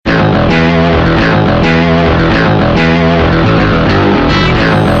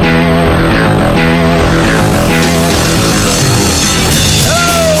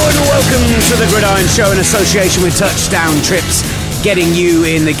show in association with Touchdown Trips, getting you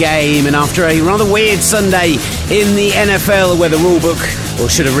in the game. And after a rather weird Sunday in the NFL where the rulebook, or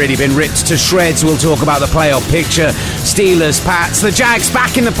should have really been ripped to shreds, we'll talk about the playoff picture. Steelers, Pats, the Jags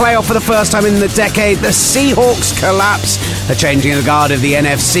back in the playoff for the first time in the decade. The Seahawks collapse, a changing of the guard of the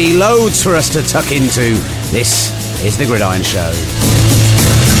NFC. Loads for us to tuck into. This is The Gridiron Show.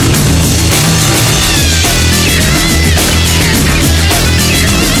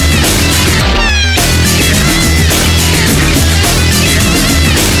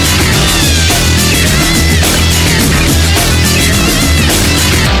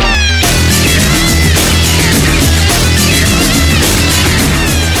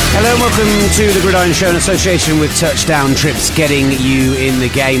 Hello and welcome to The Gridiron Show in association with Touchdown Trips, getting you in the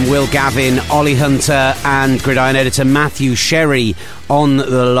game. Will Gavin, Ollie Hunter and Gridiron editor Matthew Sherry on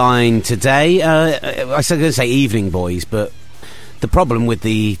the line today. I was going to say evening, boys, but the problem with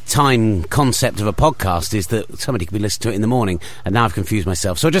the time concept of a podcast is that somebody could be listening to it in the morning, and now I've confused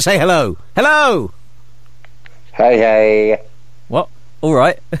myself. So I'll just say hello. Hello! Hey. What? All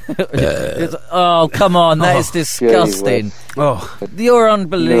right. Oh, come on. That is disgusting. You're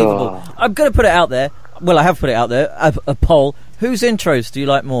unbelievable. No. I'm going to put it out there. Well, I have put it out there. A poll. Whose intros do you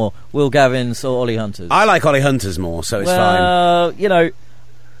like more? Will Gavin's or Ollie Hunter's? I like Ollie Hunter's more, so it's fine. Well, you know...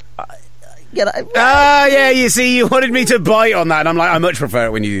 yeah, you see, you wanted me to bite on that, and I'm like, I much prefer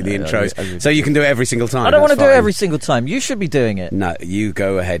it when you do the intros, so you can do it every single time. I don't want to do it every single time. You should be doing it. No, you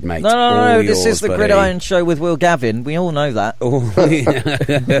go ahead, mate. No, this is the Gridiron Show with Will Gavin. We all know that.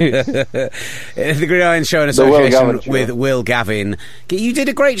 The Gridiron Show in association with Will Gavin. You did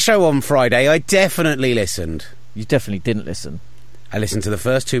a great show on Friday. I definitely listened. You definitely didn't listen. I listened to the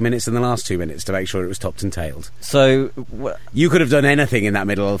first 2 minutes and the last 2 minutes to make sure it was topped and tailed. So... you could have done anything in that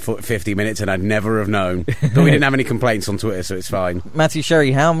middle of 50 minutes and I'd never have known. But we didn't have any complaints on Twitter, so it's fine. Matthew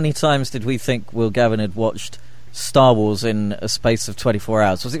Sherry, how many times did we think Will Gavin had watched Star Wars in a space of 24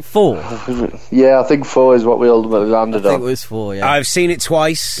 hours? Was it 4? Yeah, I think 4 is what we ultimately landed on. I think it was 4, yeah. I've seen it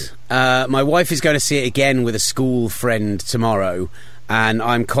twice. My wife is going to see it again with a school friend tomorrow, and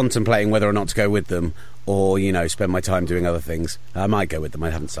I'm contemplating whether or not to go with them. Or, you know, spend my time doing other things. I might go with them. I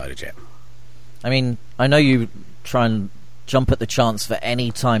haven't decided yet. I mean, I know you try and jump at the chance for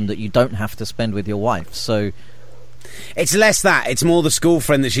any time that you don't have to spend with your wife, so... It's less that. It's more the school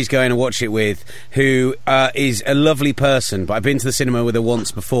friend that she's going to watch it with, who is a lovely person, but I've been to the cinema with her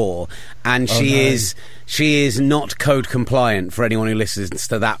once before, and she is not code compliant, for anyone who listens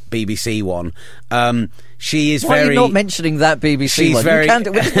to that BBC one. She is Why very... are you not mentioning that BBC one? Very...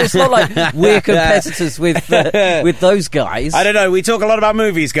 It's not like we're competitors with those guys. I don't know. We talk a lot about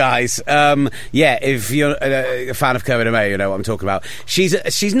movies, guys. Yeah, if you're a fan of Kermit and May, you know what I'm talking about.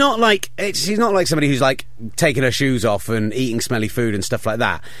 She's not like somebody who's like taking her shoes off and eating smelly food and stuff like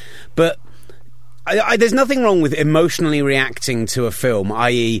that. But there's nothing wrong with emotionally reacting to a film,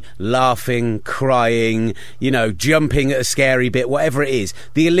 i.e. laughing, crying, you know, jumping at a scary bit, whatever it is.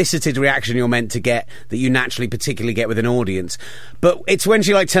 The elicited reaction you're meant to get that you naturally particularly get with an audience. But it's when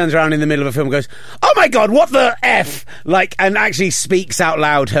she like turns around in the middle of a film and goes, oh my God, what the F? Like, and actually speaks out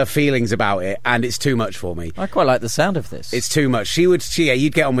loud her feelings about it, and it's too much for me. I quite like the sound of this. It's too much. You'd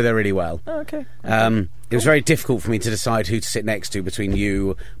get on with her really well. Oh, okay. It was very difficult for me to decide who to sit next to between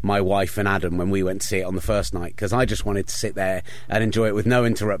you, my wife and Adam when we went to see it on the first night, because I just wanted to sit there and enjoy it with no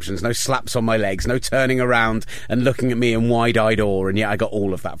interruptions, no slaps on my legs, no turning around and looking at me in wide-eyed awe, and yet I got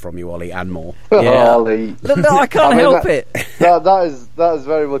all of that from you, Ollie, and more. Yeah. Ollie. No, I can't help it. That is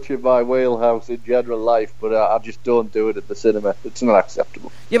very much in my wheelhouse in general life, but I just don't do it at the cinema. It's not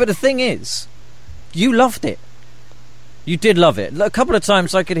acceptable. Yeah, but the thing is, you loved it. You did love it. A couple of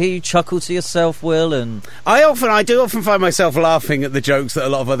times I could hear you chuckle to yourself, Will, and... I do often find myself laughing at the jokes that a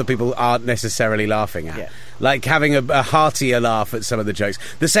lot of other people aren't necessarily laughing at. Yeah. Like having a heartier laugh at some of the jokes.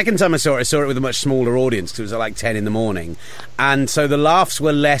 The second time I saw it with a much smaller audience, because it was at like 10 in the morning. And so the laughs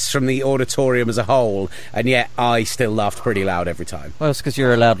were less from the auditorium as a whole, and yet I still laughed pretty loud every time. Well, it's because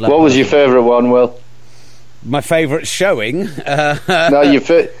you're a loud laugh. What was your favourite one, Will? My favourite showing? No,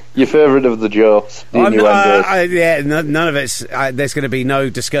 your favourite of the jokes. None of it's... there's going to be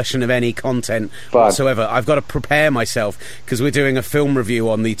no discussion of any content whatsoever. I've got to prepare myself, because we're doing a film review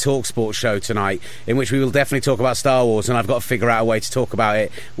on the TalkSport show tonight, in which we will definitely talk about Star Wars, and I've got to figure out a way to talk about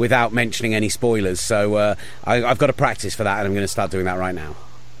it without mentioning any spoilers. So I've got to practice for that, and I'm going to start doing that right now.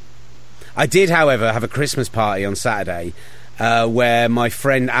 I did, however, have a Christmas party on Saturday, where my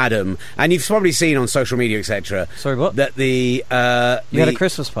friend Adam, and you've probably seen on social media, etc. Sorry, what? That you had a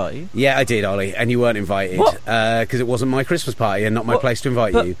Christmas party? Yeah, I did, Ollie, and you weren't invited. What? Because it wasn't my Christmas party and not my place to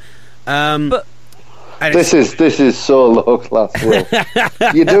invite you. But This is so low class, Will.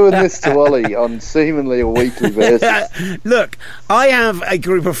 You're doing this to Ollie on seemingly a weekly basis. Look, I have a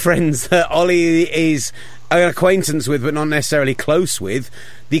group of friends that Ollie is an acquaintance with, but not necessarily close with.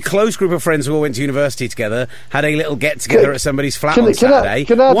 The close group of friends who all went to university together had a little get together at somebody's flat on Saturday.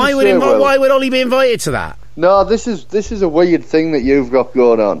 Why would Ollie be invited to that? No, this is a weird thing that you've got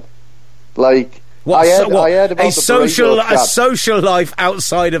going on. Like, I heard about a social life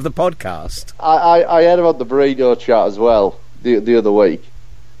outside of the podcast. I heard about the burrito chat as well the other week,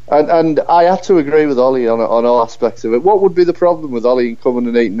 and I have to agree with Ollie on all aspects of it. What would be the problem with Ollie coming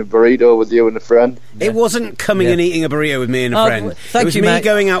and eating a burrito with you and a friend? Yeah. It wasn't coming and eating a burrito with me and a friend. It was me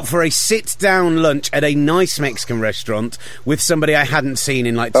going out for a sit-down lunch at a nice Mexican restaurant with somebody I hadn't seen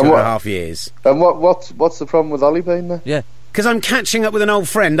in like 2.5 years. And what's the problem with Ollie being there? Yeah. Because I'm catching up with an old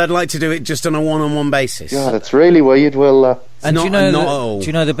friend, I'd like to do it just on a one-on-one basis. Yeah, that's really weird, Will. And do you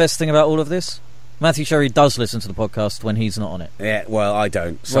know the best thing about all of this? Matthew Sherry does listen to the podcast when he's not on it. Yeah, well, I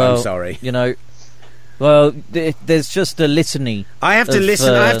don't, so I'm sorry. You know, well, there's just a litany. I have to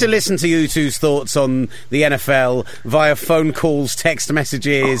listen. I have to listen to you two's thoughts on the NFL via phone calls, text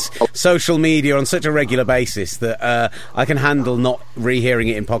messages, social media on such a regular basis that I can handle not rehearing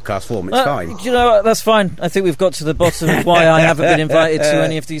it in podcast form. It's fine. You know what? That's fine. I think we've got to the bottom of why I haven't been invited to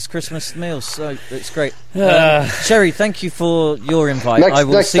any of these Christmas meals. So it's great. Sherry, thank you for your invite. I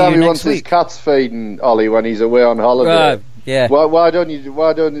will see you next week. Next time he wants his cats feeding, Ollie, when he's away on holiday. Yeah. Why doesn't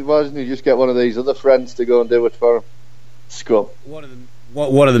he just get one of these other friends to go and do it for him? Scum. One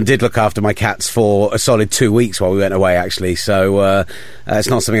of them did look after my cats for a solid 2 weeks while we went away, actually. So it's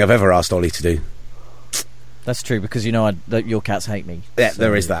not something I've ever asked Ollie to do. That's true, because you know that your cats hate me. Yeah, so.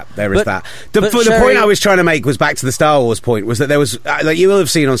 There is that. The point I was trying to make was back to the Star Wars point, was that there was, like you will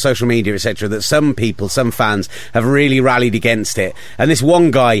have seen on social media, etc., that some people, some fans, have really rallied against it. And this one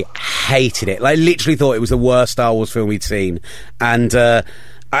guy hated it. Like, literally thought it was the worst Star Wars film he'd seen. And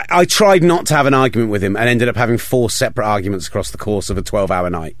I tried not to have an argument with him and ended up having 4 separate arguments across the course of a 12-hour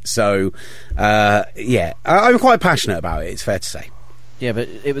night. So, I'm quite passionate about it, it's fair to say. Yeah, but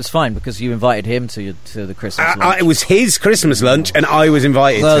it was fine because you invited him to the Christmas lunch. It was his Christmas lunch, and I was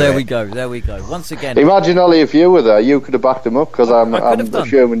invited. Well, to there it. we go. There we go. Once again, imagine, Ollie, if you were there, you could have backed him up, because I'm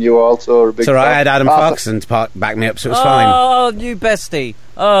assuming you also are a big. So I had Adam Clarkson to back me up, so it was fine. Oh, you bestie.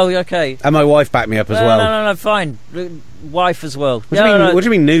 Oh, okay. And my wife backed me up as well. No, fine. Wife as well. What do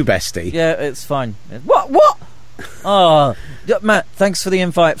you mean, new bestie? Yeah, it's fine. What? Oh, Matt, thanks for the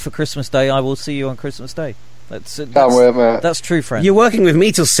invite for Christmas Day. I will see you on Christmas Day. Can't wait, mate. That's true, friend. You're working with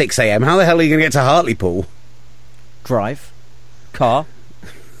me till 6 a.m. How the hell are you going to get to Hartlepool? Drive. Car.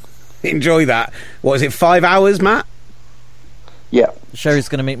 Enjoy that. What is it, 5 hours, Matt? Yeah. Sherry's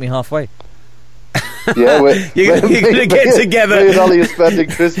going to meet me halfway. Yeah, you're going to get together. Me and Ollie are spending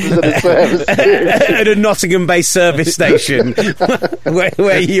Christmas at a service station. At a Nottingham-based service station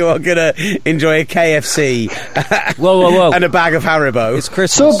where you are going to enjoy a KFC whoa. and a bag of Haribo. It's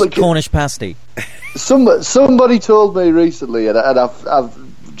Christmas. Cornish pasty. Somebody told me recently, and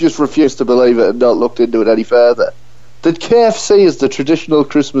I've just refused to believe it and not looked into it any further, that KFC is the traditional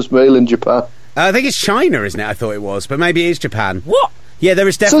Christmas meal in Japan. I think it's China, isn't it? I thought it was, but maybe it is Japan. What? Yeah, there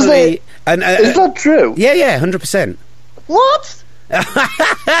is definitely... is that true? Yeah, 100%. What?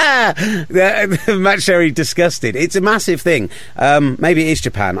 Matt Sherry disgusted. It's a massive thing. Maybe it is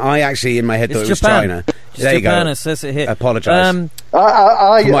Japan. I actually, in my head, thought it was China. There you go. It says it here. Apologise.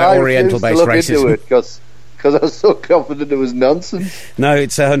 I my Oriental-based racism. Because I was so confident it was nonsense. No,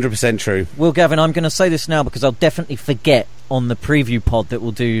 it's 100% true. Well, Gavin, I'm going to say this now because I'll definitely forget on the preview pod that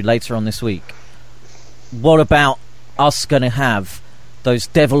we'll do later on this week. What about us going to have those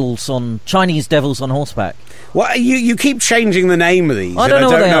Chinese devils on horseback? Well, you keep changing the name of these. I don't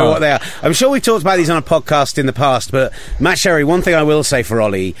know what they are. I'm sure we've talked about these on a podcast in the past, but Matt Sherry, one thing I will say for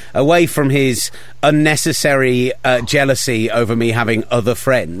Ollie, away from his unnecessary jealousy over me having other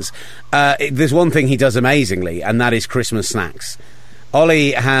friends, there's one thing he does amazingly, and that is Christmas snacks.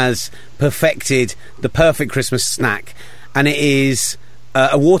 Ollie has perfected the perfect Christmas snack, and it is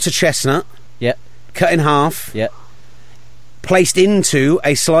a water chestnut, cut in half, placed into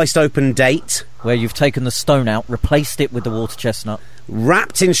a sliced open date, where you've taken the stone out, replaced it with the water chestnut,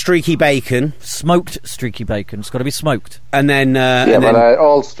 wrapped in streaky bacon, smoked streaky bacon. It's got to be smoked, and then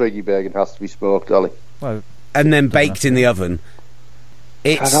all streaky bacon has to be smoked, Ollie. Well, and then baked in the oven.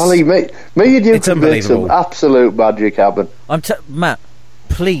 It's Ollie, me and you can make some absolute magic happen. Matt,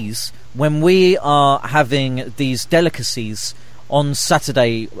 please, when we are having these delicacies on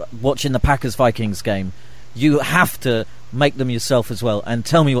Saturday, watching the Packers-Vikings game, you have to make them yourself as well, and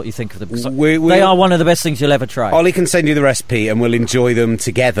tell me what you think of them. They are one of the best things you'll ever try. Ollie can send you the recipe, and we'll enjoy them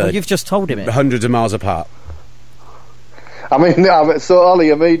together. Well, you've just told him it. Hundreds of miles apart. I mean, so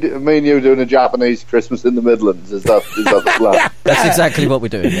Ollie, me and you doing a Japanese Christmas in the Midlands? Is that the plan? That's exactly what we're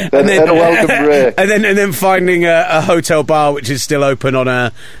doing. Yeah. And then a welcome break, and then finding a hotel bar which is still open on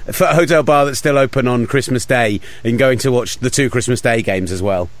a hotel bar that's still open on Christmas Day, and going to watch the 2 Christmas Day games as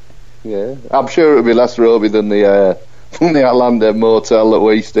well. Yeah, I'm sure it'll be less roby than the Atlanta motel that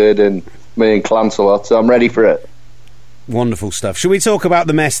we stayed in, me and Clancelot. So I'm ready for it. Wonderful stuff. Shall we talk about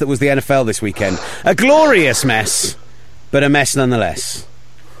the mess that was the NFL this weekend? A glorious mess, but a mess nonetheless.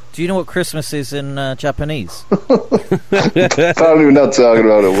 Do you know what Christmas is in Japanese? I'm even not talking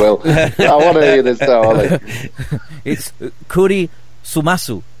about it, Will. I want to hear this now, Ollie. It's Kuri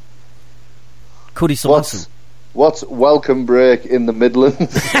Sumasu. Kuri Sumasu. What's welcome break in the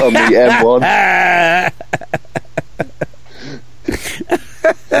Midlands on the M1?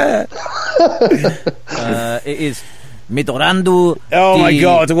 It is Midorando. Oh my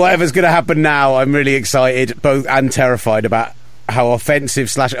God, whatever's going to happen now, I'm really excited both and terrified about how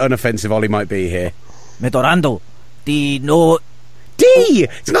offensive/unoffensive Ollie might be here. Midorando di no D.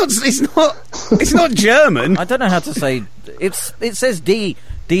 It's not German. I don't know how to say it says D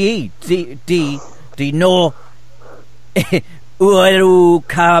no ueru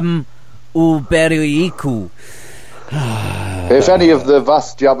kam uberiku. If any of the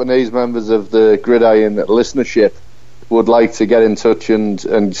vast Japanese members of the Gridiron listenership would like to get in touch and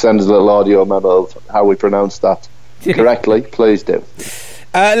send us a little audio memo of how we pronounce that correctly, please do.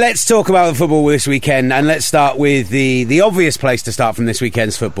 Let's talk about the football this weekend, and let's start with the obvious place to start from this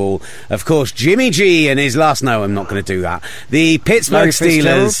weekend's football. Of course, Jimmy G and his last... No, I'm not going to do that. The Pittsburgh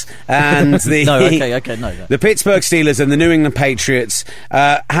Steelers and the... No, okay, no. The Pittsburgh Steelers and the New England Patriots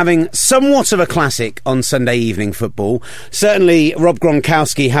having somewhat of a classic on Sunday evening football. Certainly, Rob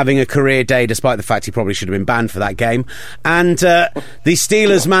Gronkowski having a career day, despite the fact he probably should have been banned for that game. And the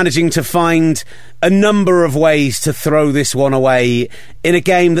Steelers managing to find a number of ways to throw this one away in a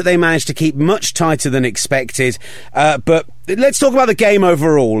game that they managed to keep much tighter than expected. But let's talk about the game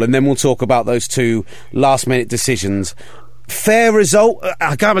overall, and then we'll talk about those 2 last-minute decisions. Fair result?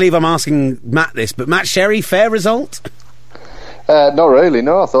 I can't believe I'm asking Matt this, but Matt Sherry, fair result? Not really,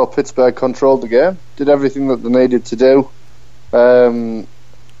 no. I thought Pittsburgh controlled the game, did everything that they needed to do. And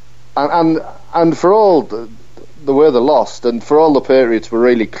for all the way they lost, and for all the Patriots were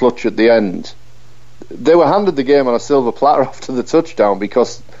really clutch at the end, they were handed the game on a silver platter after the touchdown,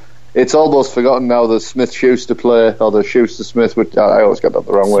 because it's almost forgotten now the Smith-Schuster play, or the Schuster-Smith, which I always got that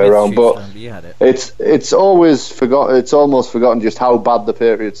the wrong way around, but it's almost forgotten just how bad the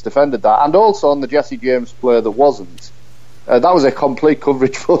Patriots defended that. And also on the Jesse James play that wasn't. That was a complete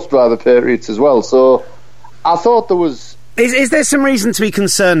coverage force by the Patriots as well. So I thought there was... Is there some reason to be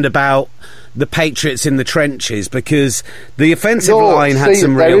concerned about the Patriots in the trenches? Because the offensive line had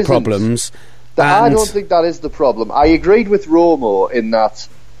some real problems. I don't think that is the problem. I agreed with Romo in that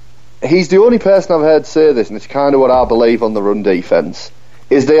he's the only person I've heard say this, and it's kind of what I believe on the run defence,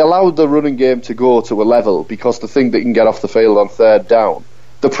 is they allowed the running game to go to a level because they think they can get off the field on 3rd down.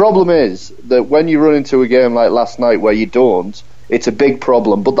 The problem is that when you run into a game like last night where you don't, it's a big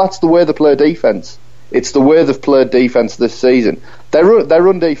problem. But that's the way they play defence. It's the way they've played defence this season. Their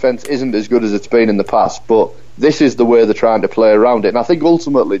run defence isn't as good as it's been in the past, but this is the way they're trying to play around it. And I think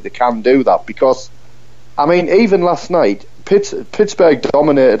ultimately they can do that because, I mean, even last night, Pittsburgh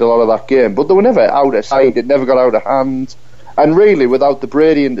dominated a lot of that game, but they were never out of sight. It never got out of hand. And really, without the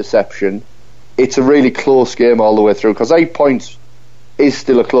Brady interception, it's a really close game all the way through, because 8 points is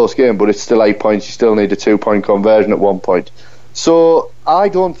still a close game, but it's still 8 points. You still need a 2-point conversion at one point. So I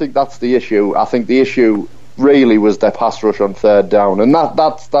don't think that's the issue. I think the issue really was their pass rush on 3rd down, and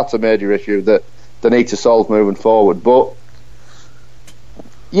that's a major issue that they need to solve moving forward. But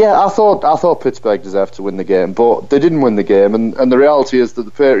yeah, I thought Pittsburgh deserved to win the game, but they didn't win the game, and the reality is that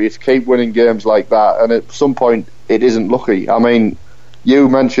the Patriots keep winning games like that, and at some point it isn't lucky. I mean, you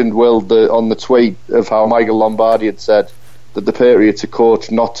mentioned, Will, on the tweet of how Michael Lombardi had said that the Patriots are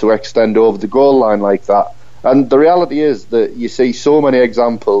coached not to extend over the goal line like that. And the reality is that you see so many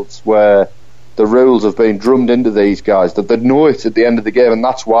examples where the rules have been drummed into these guys that they know it at the end of the game, and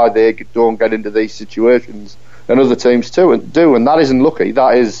that's why they don't get into these situations, and other teams too do. And that isn't lucky.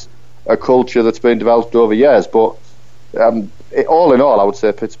 That is a culture that's been developed over years. But all in all, I would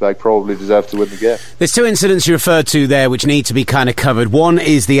say Pittsburgh probably deserved to win the game. There's 2 incidents you referred to there which need to be kind of covered. One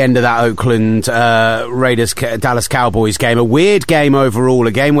is the end of that Oakland Raiders Dallas Cowboys game, a weird game overall,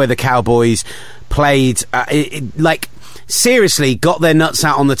 a game where the Cowboys played seriously got their nuts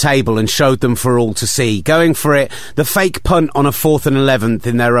out on the table and showed them for all to see. Going for it, the fake punt on a 4th and 11th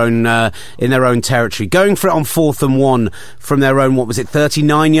in their own territory. Going for it on 4th and 1 from their own,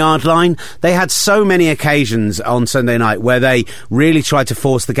 39-yard line. They had so many occasions on Sunday night where they really tried to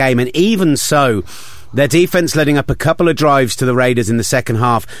force the game, and even so, their defence letting up a couple of drives to the Raiders in the second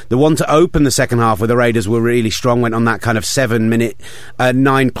half. The one to open the second half where the Raiders were really strong went on that kind of 7-minute,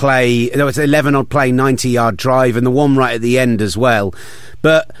 9-play, no, it's 11-odd play, 90-yard drive, and the one right at the end as well.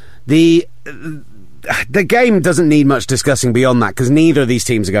 But the game doesn't need much discussing beyond that, because neither of these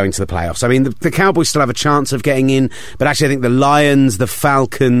teams are going to the playoffs. I mean, the Cowboys still have a chance of getting in, but actually I think the Lions, the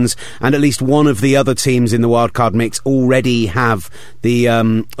Falcons, and at least one of the other teams in the wildcard mix already have the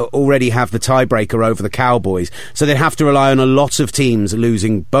tiebreaker over the Cowboys. So they'd have to rely on a lot of teams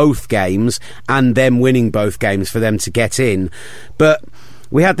losing both games and them winning both games for them to get in. But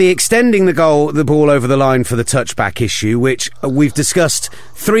we had the extending the ball over the line for the touchback issue, which we've discussed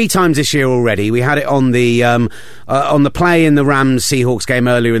 3 times this year already. We had it on the play in the Rams-Seahawks game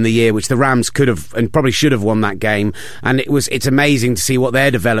earlier in the year, which the Rams could have and probably should have won that game. And it's amazing to see what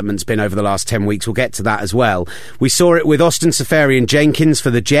their development's been over the last 10 weeks. We'll get to that as well. We saw it with Austin Seferian-Jenkins for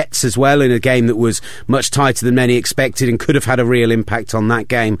the Jets as well, in a game that was much tighter than many expected and could have had a real impact on that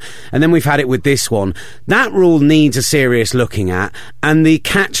game. And then we've had it with this one. That rule needs a serious looking at, and the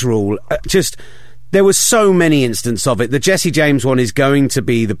catch rule, there was so many instances of it. The Jesse James one is going to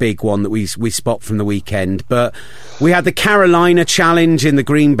be the big one that we spot from the weekend. But we had the Carolina challenge in the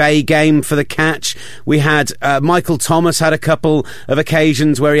Green Bay game for the catch. We had Michael Thomas had a couple of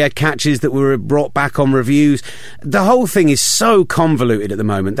occasions where he had catches that were brought back on reviews. The whole thing is so convoluted at the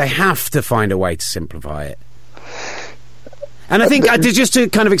moment. They have to find a way to simplify it. And I think, just to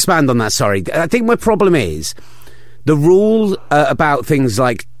kind of expand on that, I think my problem is the rule about things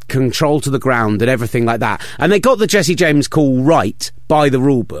like control to the ground and everything like that, and they got the Jesse James call right by the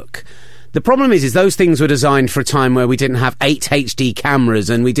rule book. The problem is those things were designed for a time where we didn't have 8 HD cameras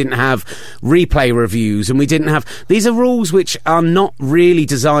and we didn't have replay reviews and we didn't have... These are rules which are not really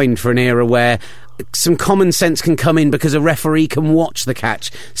designed for an era where some common sense can come in, because a referee can watch the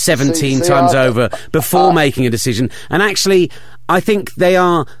catch 17 times over before making a decision. And actually, I think they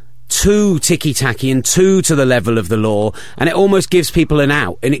are too ticky-tacky and too to the level of the law, and it almost gives people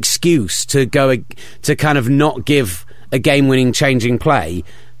an excuse to go to kind of not give a game-winning changing play.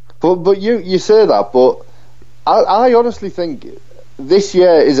 But you say that, but I honestly think this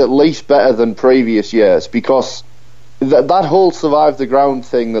year is at least better than previous years, because that whole survive the ground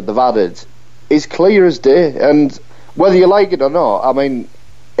thing that they've added is clear as day, and whether you like it or not, I mean,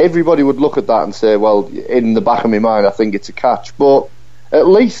 everybody would look at that and say, well, in the back of my mind, I think it's a catch, but at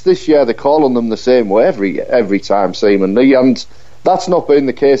least this year they're calling them the same way every time, seemingly, and that's not been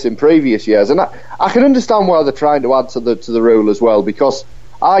the case in previous years. And I can understand why they're trying to add to the rule as well, because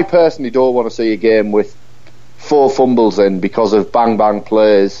I personally don't want to see a game with 4 fumbles in because of bang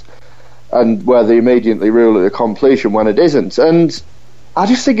plays, and where they immediately rule it a completion when it isn't. And I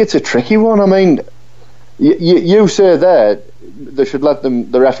just think it's a tricky one. I mean, you say there they should let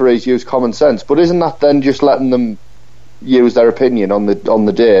the referees use common sense, but isn't that then just letting them use their opinion on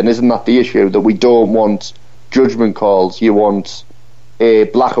the day? And isn't that the issue, that we don't want judgment calls? You want a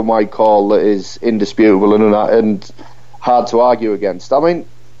black and white call that is indisputable and hard to argue against. I mean,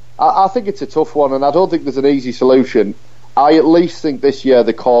 I think it's a tough one, and I don't think there's an easy solution. I at least think this year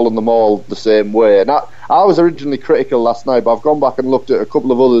they're calling them all the same way. And I was originally critical last night, but I've gone back and looked at a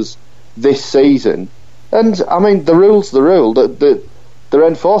couple of others this season, and I mean, the rule's the rule. They're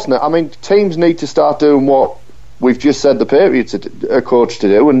enforcing it. I mean, teams need to start doing what we've just said the Patriots are coached to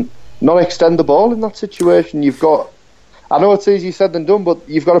do, and not extend the ball in that situation. I know it's easier said than done, but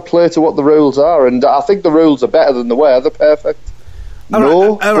you've got to play to what the rules are, and I think the rules are better than they were. They're perfect. But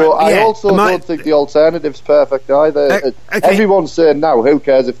I also don't think the alternative's perfect either. Okay. Everyone's saying now, who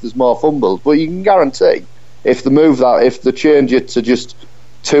cares if there's more fumbles? But you can guarantee if they change it to just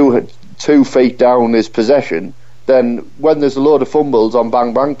 2 feet down is possession, then when there's a load of fumbles on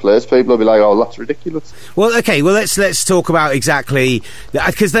bang plays, people will be like, oh, that's ridiculous. Well, okay, let's talk about exactly,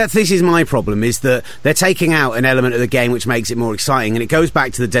 because this is my problem, is that they're taking out an element of the game which makes it more exciting, and it goes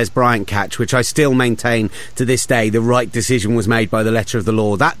back to the Des Bryant catch, which I still maintain to this day the right decision was made by the letter of the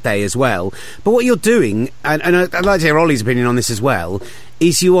law that day as well. But what you're doing, and I'd like to hear Ollie's opinion on this as well,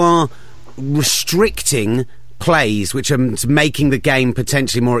 is you are restricting plays which are making the game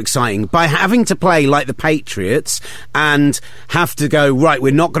potentially more exciting by having to play like the Patriots and have to go, right,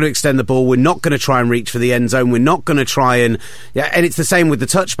 we're not going to extend the ball, we're not going to try and reach for the end zone, we're not going to try and it's the same with the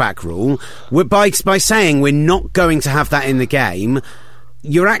touchback rule. By saying we're not going to have that in the game,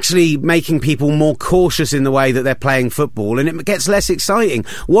 you're actually making people more cautious in the way that they're playing football, and it gets less exciting.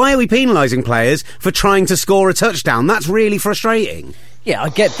 Why are we penalising players for trying to score a touchdown? That's really frustrating. Yeah, I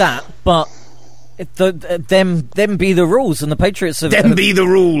get that, but them be the rules, and the Patriots them be the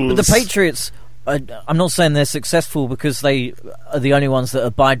rules. The Patriots, I'm not saying they're successful because they are the only ones that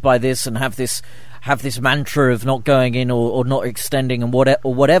abide by this and have this mantra of not going in or not extending and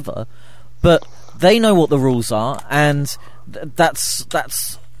whatever, but they know what the rules are, and that's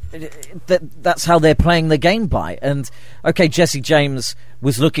how they're playing the game by. And okay, Jesse James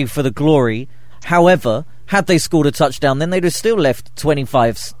was looking for the glory. However, had they scored a touchdown, then they'd have still left 28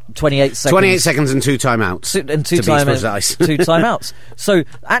 seconds. 28 seconds and 2 timeouts. Two timeouts. So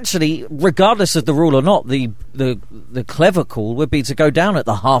actually, regardless of the rule or not, the clever call would be to go down at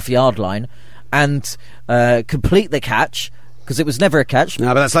the half-yard line and complete the catch, because it was never a catch. No,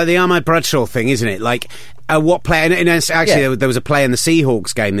 but that's like the Ahmad Bradshaw thing, isn't it? Like, what play... And actually, there was a play in the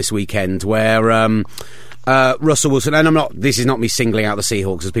Seahawks game this weekend where... Russell Wilson, and this is not me singling out the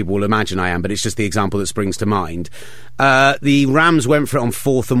Seahawks as people will imagine I am, but it's just the example that springs to mind. The Rams went for it on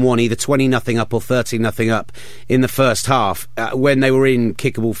 4th and 1, either 20-0 up or 13-0 up in the first half, when they were in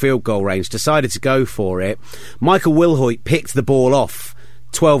kickable field goal range, decided to go for it. Michael Wilhoit picked the ball off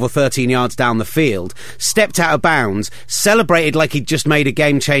 12 or 13 yards down the field, stepped out of bounds, celebrated like he'd just made a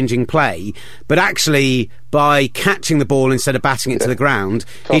game-changing play, but actually, by catching the ball instead of batting it to the ground,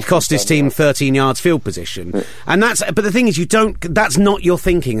 he'd cost his team 13 yards field position. And but the thing is, that's not your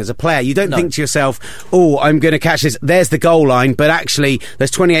thinking as a player. You don't think to yourself, oh, I'm going to catch this, there's the goal line, but actually,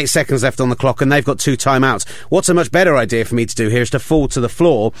 there's 28 seconds left on the clock and they've got 2 timeouts. What's a much better idea for me to do here is to fall to the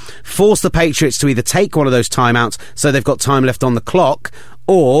floor, force the Patriots to either take one of those timeouts so they've got time left on the clock,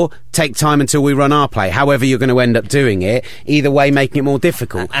 or take time until we run our play. However you're going to end up doing it, either way making it more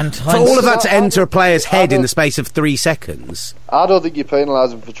difficult. And for all of that to enter a player's head in the space of 3 seconds. I don't think you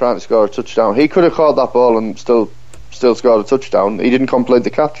penalise him for trying to score a touchdown. He could have caught that ball and still scored a touchdown. He didn't complete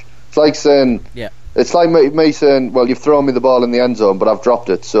the catch. It's like saying... Yeah. It's like me saying, well, you've thrown me the ball in the end zone, but I've dropped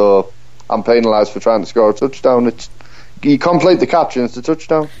it, so I'm penalised for trying to score a touchdown. You complete the catch and it's a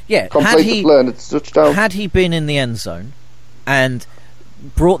touchdown. Yeah. Complete the play and it's a touchdown. Had he been in the end zone and...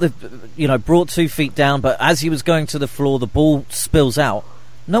 brought 2 feet down, but as he was going to the floor, the ball spills out,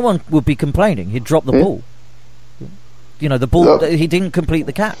 no one would be complaining. He'd drop the ball. The ball, he didn't complete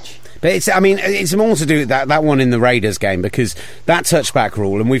the catch. But it's more to do with that one in the Raiders game, because that touchback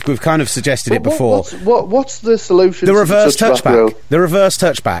rule, and we've kind of suggested it before. What's the solution? The reverse touchback. Rule? The reverse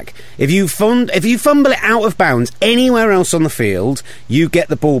touchback. If you fumble it out of bounds anywhere else on the field, you get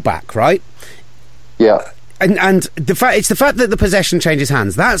the ball back, right? Yeah. And it's the fact that the possession changes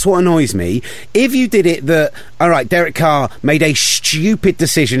hands. That's what annoys me. If you did it all right, Derek Carr made a stupid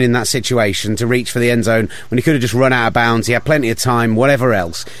decision in that situation to reach for the end zone when he could have just run out of bounds. He had plenty of time, whatever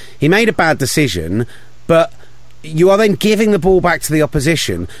else. He made a bad decision, but you are then giving the ball back to the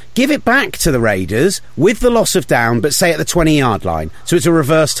opposition. Give it back to the Raiders with the loss of down, but say at the 20-yard line. So it's a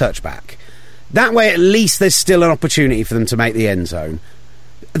reverse touchback. That way, at least there's still an opportunity for them to make the end zone.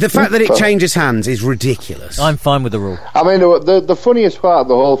 The fact that it changes hands is ridiculous. I'm fine with the rule. I mean, the funniest part of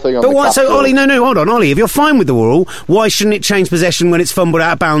the whole thing... Ollie, hold on, Ollie. If you're fine with the rule, why shouldn't it change possession when it's fumbled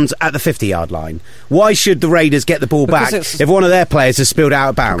out of bounds at the 50-yard line? Why should the Raiders get the ball back if one of their players has spilled out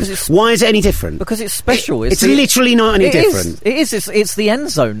of bounds? Why is it any different? Because it's special. It's literally not any different. It is. It's the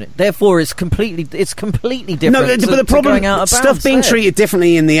end zone. Therefore, it's completely different. No, but the problem, going out of bounds, stuff being treated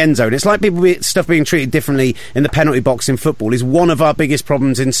differently in the end zone. It's like stuff being treated differently in the penalty box in football is one of our biggest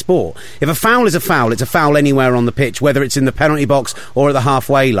problems in sport. If a foul is a foul, it's a foul anywhere on the pitch, whether it's in the penalty box or at the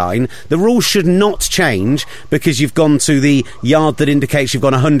halfway line. The rules should not change because you've gone to the yard that indicates you've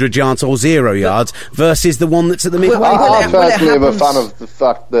gone 100 yards or 0 yards versus the one that's at the midway. I personally am a fan of the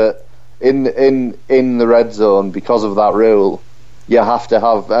fact that in the red zone, because of that rule, you have to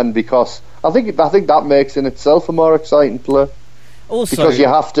have, and because I think that makes in itself a more exciting play. Also, because you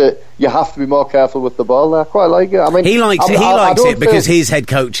have to be more careful with the ball. I quite like it. I mean, he likes it because his head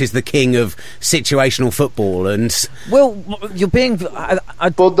coach is the king of situational football, and you're being.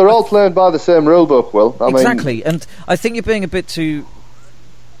 But they're all playing by the same rule book. Exactly, and I think you're being a bit too.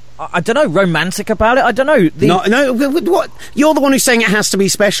 I don't know, romantic about it. I don't know. No, what? You're the one who's saying it has to be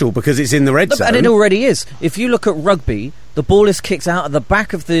special because it's in the red zone. And it already is. If you look at rugby, the ball is kicked out at the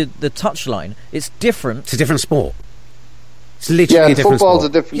back of the touchline. It's different. It's a different sport. It's literally a different football's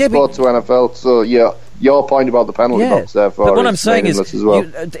sport. A different sport to NFL, so your point about the penalty box, therefore, but what I'm saying is, as well.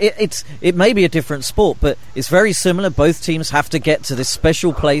 it may be a different sport, but it's very similar. Both teams have to get to this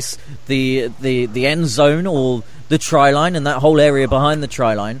special place, the end zone or the try line and that whole area behind the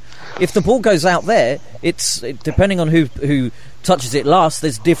try line. If the ball goes out there, depending on who touches it last,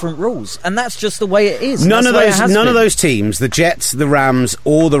 there's different rules, and that's just the way it is. None of those teams, the Jets, the Rams,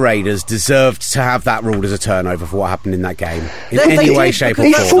 or the Raiders, deserved to have that ruled as a turnover for what happened in that game in any way, shape, or form.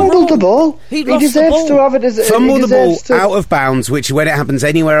 He fumbled the ball. He deserves to have it as fumble the ball out of bounds, which when it happens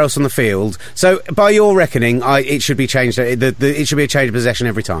anywhere else on the field. So, by your reckoning, it should be changed. It should be a change of possession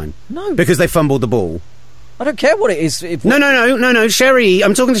every time. No, because they fumbled the ball. I don't care what it is. No. Sherry,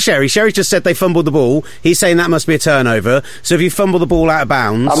 I'm talking to Sherry. Sherry just said they fumbled the ball. He's saying that must be a turnover. So if you fumble the ball out of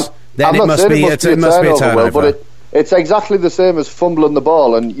bounds, then it must be a turnover. Will, but it's exactly the same as fumbling the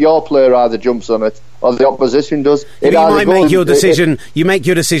ball, and your player either jumps on it or the opposition does. You might make your decision. You make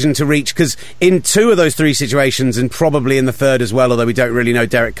your decision to reach, because in 2 of those 3 situations, and probably in the 3rd as well, although we don't really know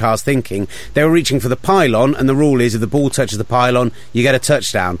Derek Carr's thinking, they were reaching for the pylon, and the rule is if the ball touches the pylon, you get a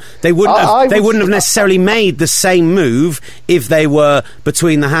touchdown. They wouldn't have necessarily made the same move if they were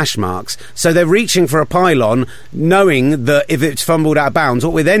between the hash marks. So they're reaching for a pylon, knowing that if it's fumbled out of bounds,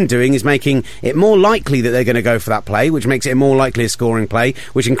 what we're then doing is making it more likely that they're going to go for that play, which makes it more likely a scoring play,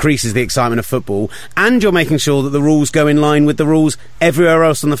 which increases the excitement of football. And you're making sure that the rules go in line with the rules everywhere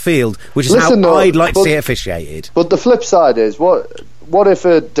else on the field, which is how I'd like to see it officiated. But the flip side is, what if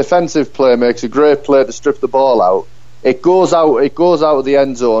a defensive player makes a great play to strip the ball out? It goes out of the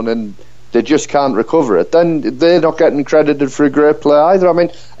end zone, and they just can't recover it. Then they're not getting credited for a great play either. I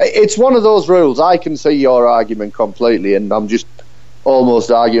mean, it's one of those rules. I can see your argument completely, and I'm just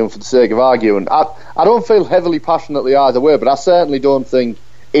almost arguing for the sake of arguing. I don't feel heavily passionately either way, but I certainly don't think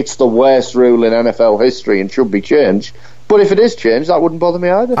it's the worst rule in NFL history and should be changed. But if it is changed, that wouldn't bother me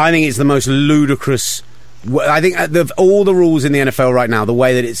either. I think it's the most ludicrous. I think of all the rules in the NFL right now, the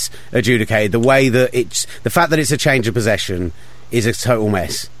way that it's adjudicated, the fact that it's a change of possession is a total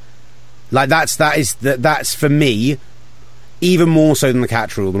mess. Like that's for me, even more so than the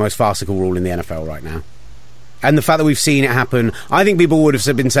catch rule, the most farcical rule in the NFL right now. And the fact that we've seen it happen, I think people would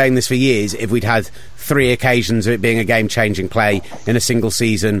have been saying this for years if we'd had 3 occasions of it being a game-changing play in a single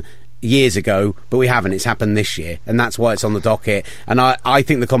season years ago, but we haven't. It's happened this year, and that's why it's on the docket. And I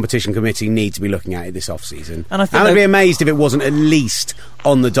think the competition committee need to be looking at it this off-season. And I'd be amazed if it wasn't at least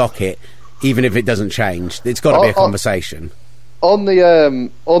on the docket, even if it doesn't change. It's got to be a conversation. On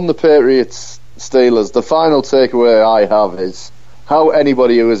the Patriots Steelers, the final takeaway I have is how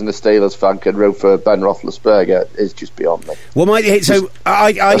anybody who isn't a Steelers fan can root for Ben Roethlisberger is just beyond me. Well,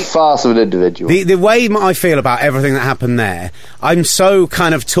 a farce of an individual. The way I feel about everything that happened there, I'm so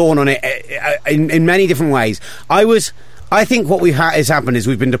kind of torn on it in many different ways. I think what has happened is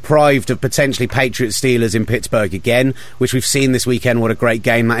we've been deprived of potentially Patriots-Steelers in Pittsburgh again, which we've seen this weekend. What a great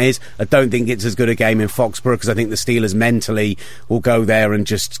game that is. I don't think it's as good a game in Foxborough, because I think the Steelers mentally will go there and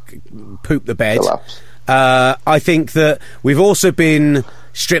just poop the bed. Collapse. I think that we've also been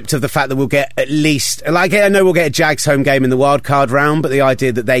stripped of the fact that we'll get at least, like, I know we'll get a Jags home game in the wild card round, but the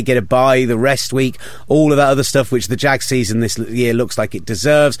idea that they get a bye the rest week, all of that other stuff which the Jags season this year looks like it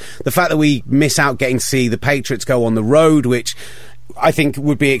deserves, the fact that we miss out getting to see the Patriots go on the road, which I think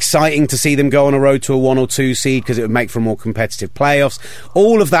would be exciting to see them go on a road to a 1 or 2 seed, because it would make for more competitive playoffs.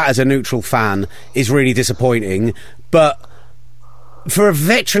 All of that as a neutral fan is really disappointing. But for a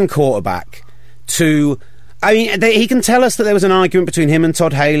veteran quarterback he can tell us that there was an argument between him and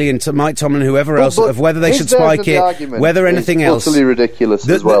Todd Haley and Mike Tomlin, whoever else, of whether they should spike it, whether anything else. Utterly ridiculous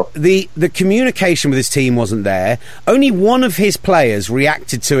as well. The communication with his team wasn't there. Only one of his players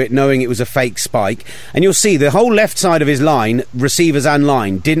reacted to it knowing it was a fake spike, and you'll see the whole left side of his line, receivers and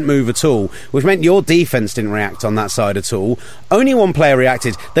line, didn't move at all, which meant your defence didn't react on that side at all. Only one player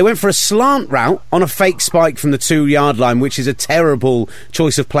reacted. They went for a slant route on a fake spike from the 2-yard line, which is a terrible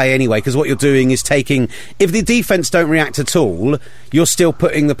choice of play anyway, because what you're doing is taking... If the defence don't react at all, you're still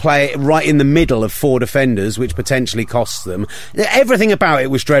putting the play right in the middle of 4 defenders, which potentially costs them. Everything about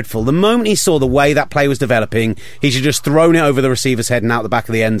it was dreadful. The moment he saw the way that play was developing, he should just thrown it over the receiver's head and out the back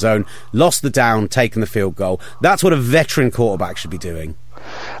of the end zone, lost the down, taken the field goal. That's what a veteran quarterback should be doing.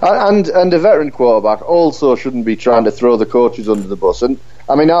 And a veteran quarterback also shouldn't be trying to throw the coaches under the bus. And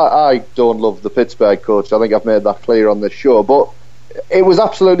I mean, I don't love the Pittsburgh coach. I think I've made that clear on this show. But it was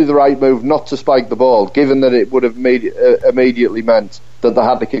absolutely the right move not to spike the ball, given that it would have immediately meant that they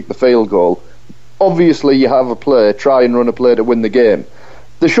had to kick the field goal. Obviously, you have a play, try and run a play to win the game.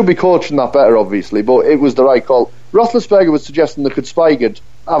 They should be coaching that better, obviously, but it was the right call. Roethlisberger was suggesting they could spike it,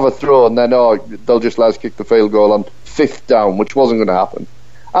 have a throw, and then they'll just let us kick the field goal on 5th down, which wasn't going to happen.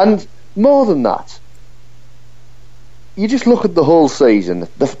 And more than that, you just look at the whole season,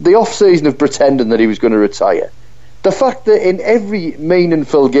 the off-season of pretending that he was going to retire. The fact that in every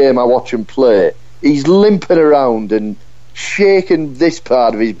meaningful game I watch him play, he's limping around and shaking this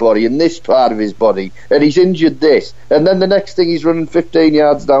part of his body and this part of his body, and he's injured this, and then the next thing he's running 15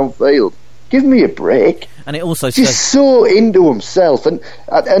 yards downfield. Give me a break. And it also he's so into himself, and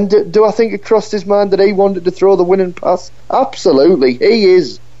do I think it crossed his mind that he wanted to throw the winning pass? Absolutely. He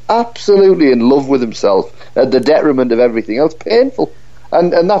is absolutely in love with himself at the detriment of everything else. Painful.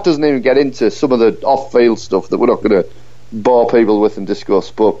 And that doesn't even get into some of the off-field stuff that we're not going to bore people with and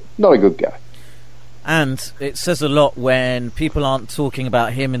discuss, but not a good guy. And it says a lot when people aren't talking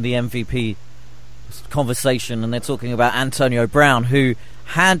about him in the MVP conversation and they're talking about Antonio Brown, who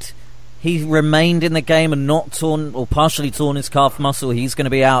had he remained in the game and not torn or partially torn his calf muscle, he's going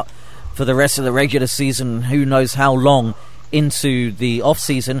to be out for the rest of the regular season, who knows how long into the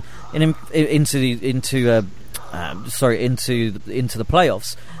off-season, into the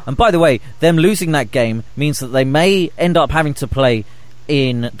playoffs. And by the way, them losing that game means that they may end up having to play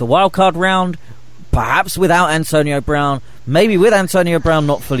in the wildcard round, perhaps without Antonio Brown, maybe with Antonio Brown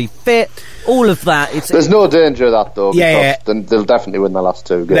not fully fit. All of that. There's no danger of that, though. Yeah. Then they'll definitely win the last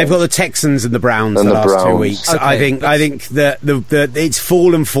 2 games. They've got the Texans and the Browns the last 2 weeks. Okay. I think that it's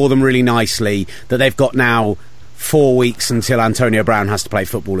fallen for them really nicely that they've got now 4 weeks until Antonio Brown has to play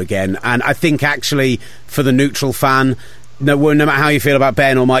football again. And I think actually for the neutral fan, no matter how you feel about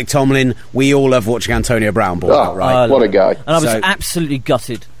Ben or Mike Tomlin, we all love watching Antonio Brown ball out, right? What a guy. And I was absolutely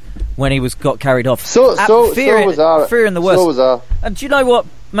gutted when he got carried off. So was I. Fear in the worst. So was I. And do you know what,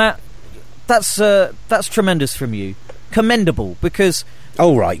 Matt? That's tremendous from you. Commendable, because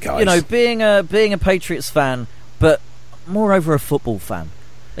all right, guys. You know, being a Patriots fan, but moreover a football fan,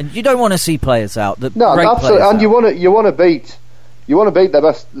 and you don't want to see players out. No, absolutely. And you want to beat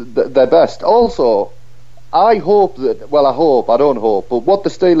their best. Also, I hope that. Well, I don't hope, but what the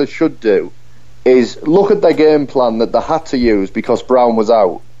Steelers should do is look at their game plan that they had to use because Brown was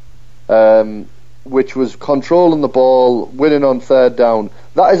out. Which was controlling the ball, winning on third down.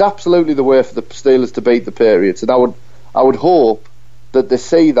 That is absolutely the way for the Steelers to beat the Patriots, and I would hope that they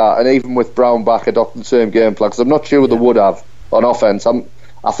see that, and even with Brown back, adopt the same game plan, because I'm not sure they would have on offense.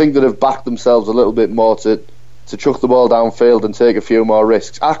 I think that have backed themselves a little bit more to chuck the ball downfield and take a few more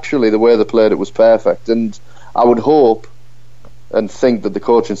risks. Actually, the way they played it was perfect, and I would hope and think that the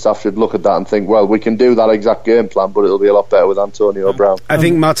coaching staff should look at that and think, well, we can do that exact game plan, but it'll be a lot better with Antonio Brown. I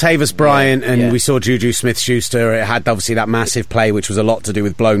think Martavis Bryant and we saw Juju Smith-Schuster. It had obviously that massive play, which was a lot to do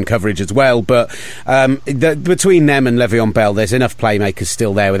with blown coverage as well. But between them and Le'Veon Bell, there's enough playmakers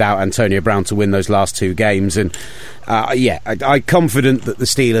still there without Antonio Brown to win those last 2 games. And I'm confident that the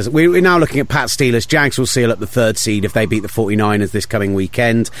Steelers. We're now looking at Pat Steelers. Jags will seal up the 3rd seed if they beat the 49ers this coming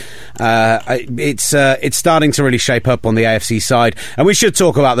weekend. It's starting to really shape up on the AFC side. And we should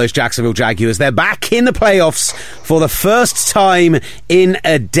talk about those Jacksonville Jaguars. They're back in the playoffs for the first time in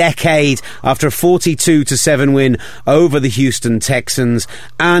a decade after a 42-7 win over the Houston Texans.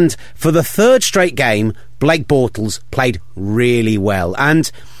 And for the 3rd straight game, Blake Bortles played really well.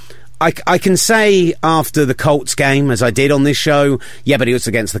 And I can say after the Colts game, as I did on this show, yeah, but he was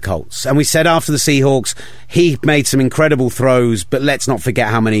against the Colts. And we said after the Seahawks, he made some incredible throws, but let's not forget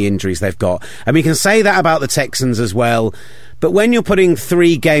how many injuries they've got. And we can say that about the Texans as well. But when you're putting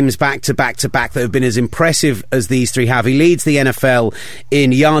 3 games back to back to back that have been as impressive as these 3 have, he leads the NFL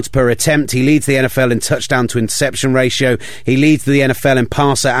in yards per attempt. He leads the NFL in touchdown to interception ratio. He leads the NFL in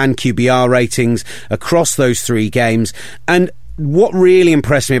passer and QBR ratings across those 3 games. And what really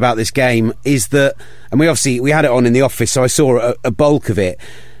impressed me about this game is that, and we had it on in the office, so I saw a bulk of it,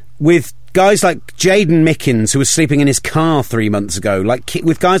 with guys like Jaden Mickens, who was sleeping in his car 3 months ago,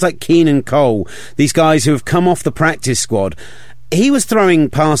 with guys like Keenan Cole, these guys who have come off the practice squad. He was throwing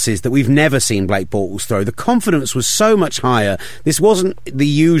passes that we've never seen Blake Bortles throw. The confidence was so much higher. This wasn't the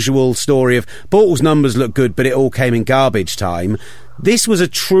usual story of Bortles' numbers look good, but it all came in garbage time. This was a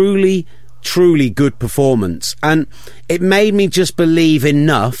truly good performance, and it made me just believe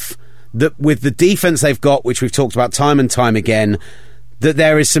enough that with the defence they've got, which we've talked about time and time again, that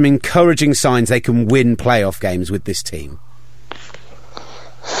there is some encouraging signs they can win playoff games with this team.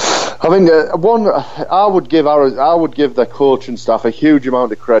 I mean, I would give their coaching staff a huge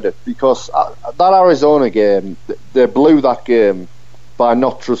amount of credit, because that Arizona game, they blew that game by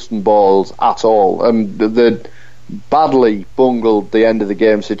not trusting balls at all, and they badly bungled the end of the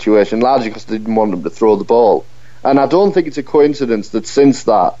game situation, largely because they didn't want them to throw the ball. And I don't think it's a coincidence that since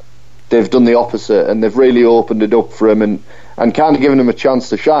that they've done the opposite, and they've really opened it up for him and kind of given him a chance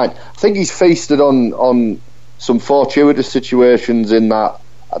to shine. I think he's feasted on some fortuitous situations in that.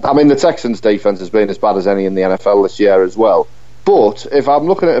 I mean, the Texans' defence has been as bad as any in the NFL this year as well. But if I'm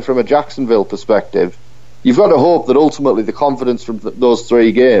looking at it from a Jacksonville perspective, you've got to hope that ultimately the confidence from those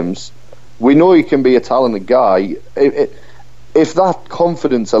 3 games We know he can be a talented guy. If that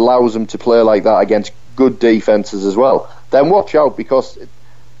confidence allows him to play like that against good defences as well, then watch out, because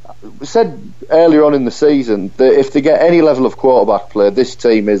we said earlier on in the season that if they get any level of quarterback play, this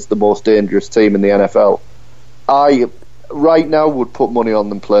team is the most dangerous team in the NFL. I right now would put money on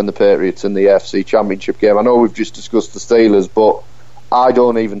them playing the Patriots in the AFC Championship game. I know we've just discussed the Steelers, but I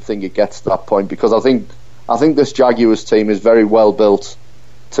don't even think it gets to that point, because I think this Jaguars team is very well built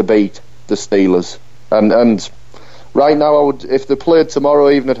to beat the Steelers. And right now, I would, if they played tomorrow,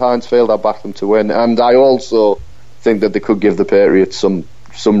 even at Heinz Field, I'd back them to win. And I also think that they could give the Patriots some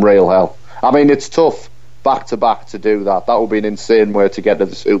real hell. I mean, it's tough back to back to do that. That would be an insane way to get to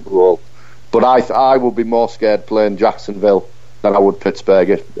the Super Bowl. But I would be more scared playing Jacksonville than I would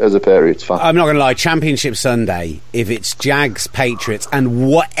Pittsburgh as a Patriots fan. I'm not going to lie, Championship Sunday, if it's Jags, Patriots, and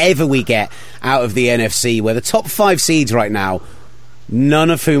whatever we get out of the NFC, where the top 5 seeds right now, none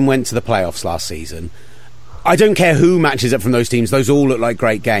of whom went to the playoffs last season. I don't care who matches up from those teams, those all look like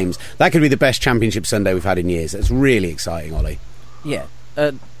great games. That could be the best Championship Sunday we've had in years. It's really exciting, Ollie. Yeah.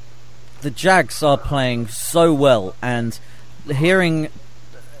 The Jags are playing so well, and hearing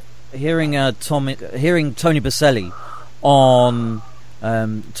Tony Baselli on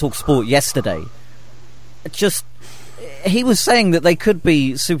Talk Sport yesterday, he was saying that they could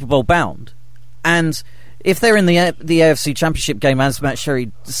be Super Bowl bound, and if they're in the AFC Championship game, as Matt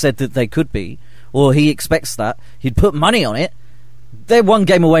Sherry said that they could be, or he expects that, he'd put money on it. They're one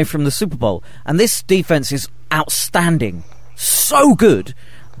game away from the Super Bowl, and this defense is outstanding, so good.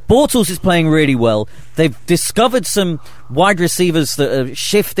 Bortles is playing really well. They've discovered some wide receivers that are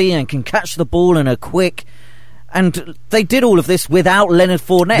shifty and can catch the ball and are quick. And they did all of this without Leonard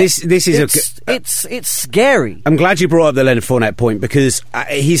Fournette. It's scary. I'm glad you brought up the Leonard Fournette point, because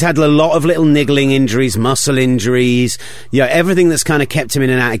he's had a lot of little niggling injuries, muscle injuries, everything that's kind of kept him in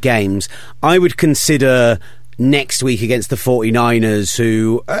and out of games. I would consider next week against the 49ers,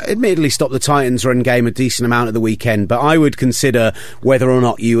 who admittedly stopped the Titans' run game a decent amount at the weekend, but I would consider whether or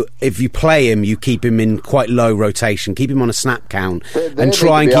not if you play him, you keep him in quite low rotation, keep him on a snap count, and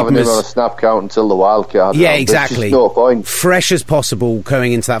try and keep him on a snap count until the wild card. Yeah, exactly. There's just no point. Fresh as possible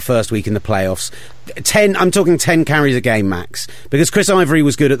going into that first week in the playoffs. I'm talking 10 carries a game max, because Chris Ivory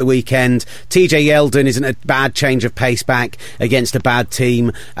was good at the weekend. TJ Yeldon isn't a bad change of pace back against a bad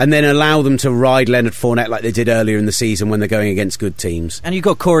team, and then allow them to ride Leonard Fournette like they did earlier in the season when they're going against good teams. And you've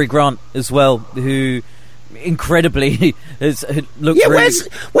got Corey Grant as well, who incredibly has looked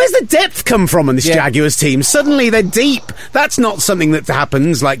where's the depth come from in this Jaguars team? Suddenly they're deep. That's not something that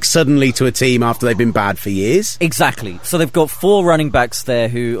happens like suddenly to a team after they've been bad for years. Exactly. So they've got 4 running backs there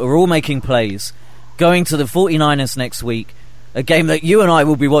who are all making plays, going to the 49ers next week, a game that you and I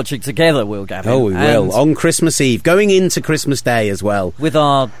will be watching together, Will Gavin. Oh, we will. On Christmas Eve, going into Christmas Day as well. With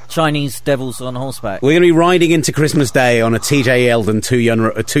our Chinese devils on horseback. We're going to be riding into Christmas Day on a TJ Yeldon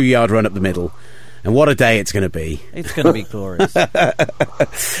 2-yard run up the middle. And what a day it's going to be. It's going to be glorious.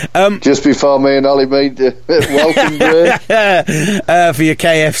 Just before me and Ollie made the welcome break. For your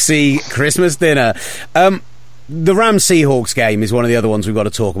KFC Christmas dinner. The Rams-Seahawks game is one of the other ones we've got to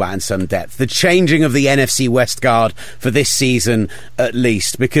talk about in some depth. The changing of the NFC West guard for this season, at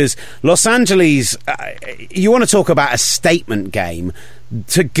least, because Los Angeles, you want to talk about a statement game.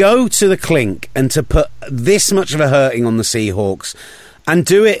 To go to the clink and to put this much of a hurting on the Seahawks and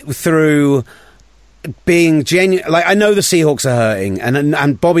do it through being genuine. Like, I know the Seahawks are hurting,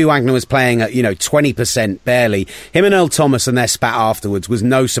 and Bobby Wagner was playing at 20% barely. Him and Earl Thomas and their spat afterwards was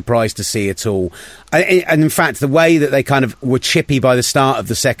no surprise to see at all. And in fact, the way that they kind of were chippy by the start of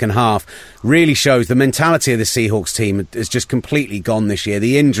the second half really shows the mentality of the Seahawks team has just completely gone this year.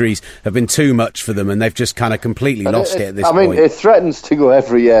 The injuries have been too much for them, and they've just kind of completely lost it at this point. I mean, it threatens to go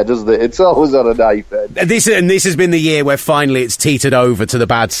every year, doesn't it? It's always on a knife edge. This has been the year where finally it's teetered over to the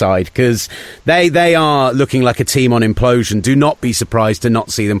bad side, because they are looking like a team on implosion. Do not be surprised to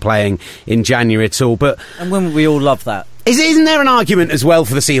not see them playing in January at all. And when we all love that. Isn't there an argument as well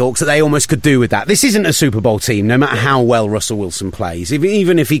for the Seahawks that they almost could do with that? This isn't a Super Bowl team, no matter how well Russell Wilson plays.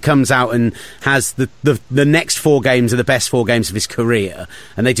 Even if he comes out and has the next 4 games are the best 4 games of his career,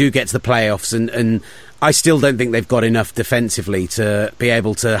 and they do get to the playoffs, and I still don't think they've got enough defensively to be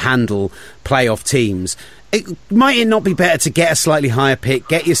able to handle playoff teams. Might it not be better to get a slightly higher pick,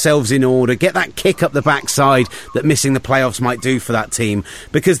 get yourselves in order, get that kick up the backside that missing the playoffs might do for that team?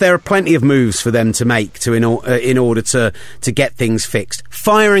 Because there are plenty of moves for them to make in order to get things fixed.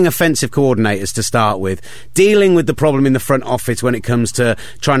 Firing offensive coordinators to start with, dealing with the problem in the front office when it comes to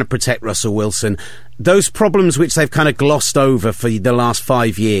trying to protect Russell Wilson. Those problems which they've kind of glossed over for the last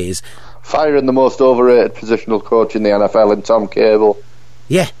 5 years. Firing the most overrated positional coach in the NFL in Tom Cable.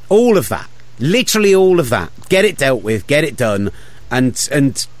 Yeah, all of that. Literally all of that. Get it dealt with, get it done,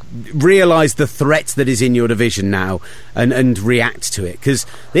 and realise the threat that is in your division now and react to it. Because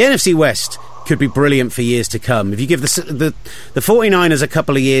the NFC West could be brilliant for years to come. If you give the 49ers a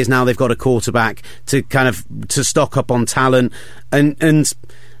couple of years now, they've got a quarterback to stock up on talent. And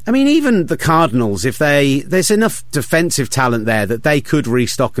I mean, even the Cardinals, there's enough defensive talent there that they could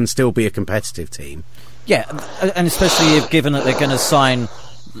restock and still be a competitive team. Yeah, and especially if given that they're going to sign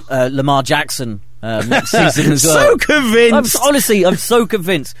Lamar Jackson next season as well. So convinced. I'm so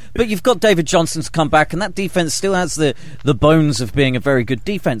convinced. But you've got David Johnson to come back, and that defense still has the bones of being a very good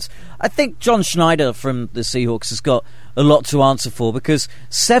defense. I think John Schneider from the Seahawks has got a lot to answer for, because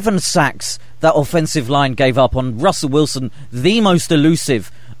 7 sacks that offensive line gave up on Russell Wilson, the most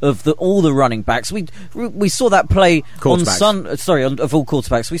elusive of all the running backs. We saw that play of all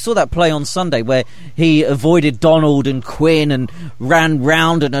quarterbacks. We saw that play on Sunday where he avoided Donald and Quinn and ran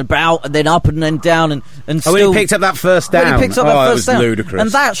round and about and then up and then down and still, when he picked up that first down. It was ludicrous.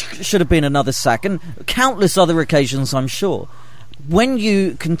 And that should have been another sack, and countless other occasions, I'm sure. When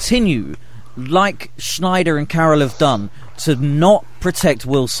you continue, like Schneider and Carroll have done, to not protect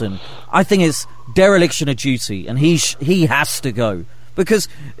Wilson, I think it's dereliction of duty, and he has to go. Because,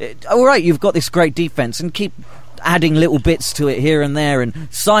 all right, you've got this great defence, and keep adding little bits to it here and there, and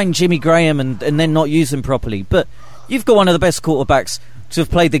sign Jimmy Graham and then not use him properly. But you've got one of the best quarterbacks to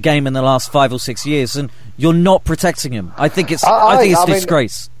have played the game in the last 5 or 6 years, and you're not protecting him. I think it's a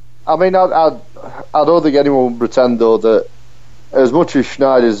disgrace. I don't think anyone would pretend, though, that as much as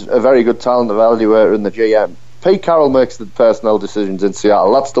Schneider's a very good talent evaluator in the GM, Pete Carroll makes the personnel decisions in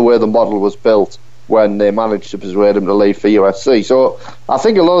Seattle. That's the way the model was built when they managed to persuade him to leave for USC. So I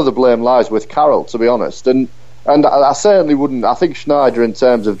think a lot of the blame lies with Carroll, to be honest. And I certainly wouldn't. I think Schneider, in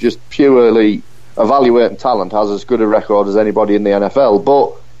terms of just purely evaluating talent, has as good a record as anybody in the NFL.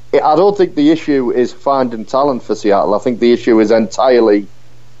 But I don't think the issue is finding talent for Seattle. I think the issue is entirely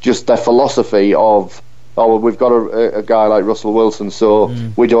just their philosophy of, we've got a guy like Russell Wilson, so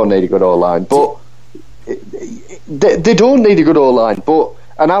we don't need a good O-line. But they don't need a good O-line, but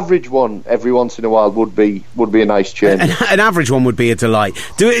an average one every once in a while would be a nice change. An average one would be a delight.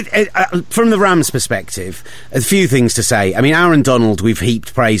 From the Rams' perspective, a few things to say. I mean, Aaron Donald, we've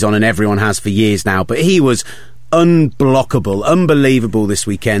heaped praise on, and everyone has for years now, but he was unblockable, unbelievable this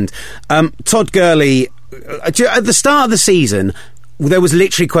weekend. Todd Gurley, at the start of the season, there was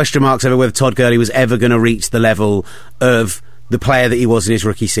literally question marks over whether Todd Gurley was ever going to reach the level of the player that he was in his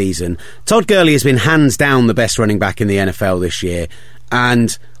rookie season. Todd Gurley has been hands down the best running back in the NFL this year,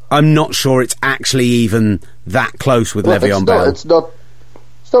 and I'm not sure it's actually even that close with Le'Veon Bell. It's not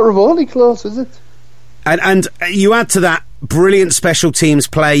remotely close, is it? And you add to that brilliant special teams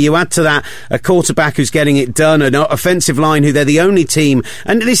play, you add to that a quarterback who's getting it done, an offensive line who they're the only team,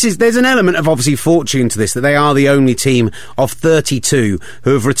 and there's an element of obviously fortune to this, that they are the only team of 32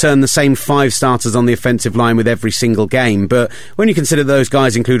 who have returned the same 5 starters on the offensive line with every single game. But when you consider those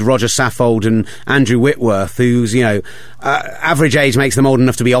guys include Roger Saffold and Andrew Whitworth, whose average age makes them old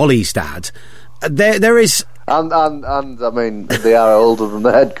enough to be Ollie's dad, there is... And I mean, they are older than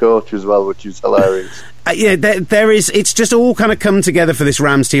the head coach as well, which is hilarious. There is. It's just all kind of come together for this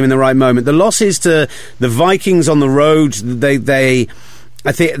Rams team in the right moment. The losses to the Vikings on the road,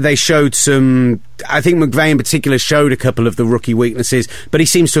 I think they showed some. I think McVay in particular showed a couple of the rookie weaknesses, but he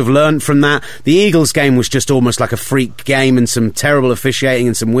seems to have learned from that. The Eagles game was just almost like a freak game, and some terrible officiating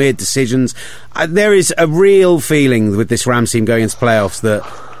and some weird decisions. There is a real feeling with this Rams team going into playoffs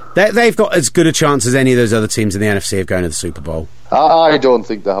that they've got as good a chance as any of those other teams in the NFC of going to the Super Bowl. I don't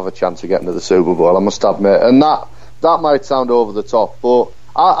think they have a chance of getting to the Super Bowl, I must admit. And that might sound over the top, but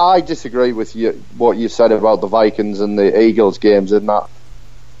I disagree with what you said about the Vikings and the Eagles games, in that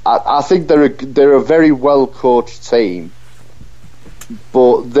I think they're a very well-coached team,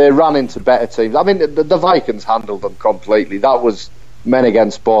 but they ran into better teams. I mean, the Vikings handled them completely. That was men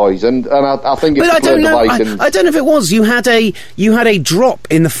against boys, and I think it's the Vikings. I don't know if it was. You had a drop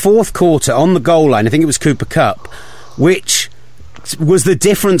in the fourth quarter on the goal line. I think it was Cooper Kupp, which was the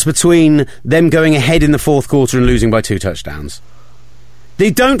difference between them going ahead in the fourth quarter and losing by 2 touchdowns. They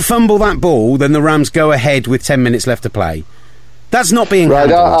don't fumble that ball, then the Rams go ahead with 10 minutes left to play. That's not being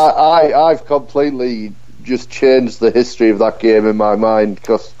handled. I've completely just changed the history of that game in my mind,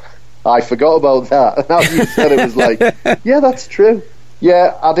 because I forgot about that. And now you said, it was like, yeah, that's true.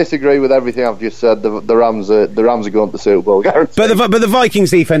 Yeah, I disagree with everything I've just said. The Rams are going to the Super Bowl, guaranteed. But the Vikings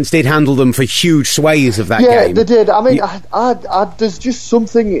defence did handle them for huge swathes of that game. Yeah, they did. I mean, there's just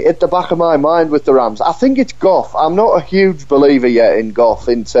something at the back of my mind with the Rams. I think it's Goff. I'm not a huge believer yet in Goff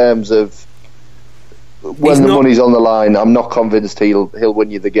in terms of when the money's on the line, I'm not convinced he'll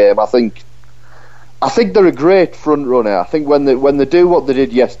win you the game. I think they're a great front runner. I think when they do what they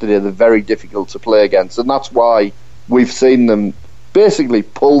did yesterday, they're very difficult to play against, and that's why we've seen them basically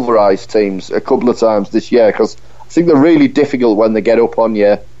pulverise teams a couple of times this year, because I think they're really difficult when they get up on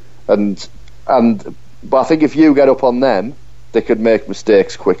you, but I think if you get up on them, they could make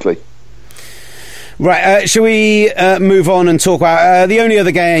mistakes quickly. Right, shall we move on and talk about the only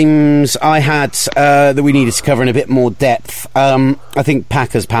other games I had that we needed to cover in a bit more depth? I think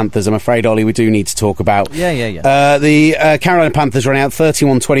Packers-Panthers, I'm afraid, Ollie, we do need to talk about. Yeah. The Carolina Panthers ran out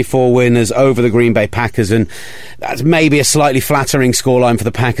 31-24 winners over the Green Bay Packers, and that's maybe a slightly flattering scoreline for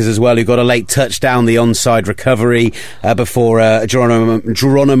the Packers as well, who got a late touchdown, the onside recovery before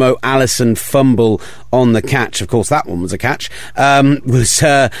Geronimo Allison fumble on the catch. Of course, that one was a catch. Was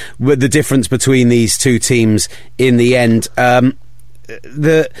the difference between these two teams in the end.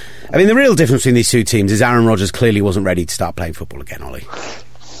 The real difference between these two teams is Aaron Rodgers clearly wasn't ready to start playing football again, Ollie.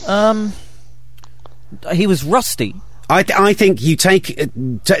 He was rusty. I think you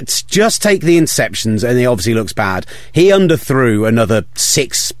just take the interceptions, and he obviously looks bad. He underthrew another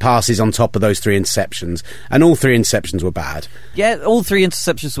 6 passes on top of those 3 interceptions, and all 3 interceptions were bad. Yeah, all 3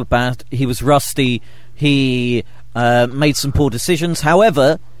 interceptions were bad. He was rusty. He made some poor decisions.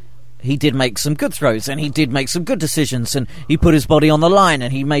 However, he did make some good throws, and he did make some good decisions, and he put his body on the line,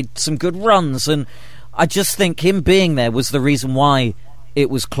 and he made some good runs. And I just think him being there was the reason why it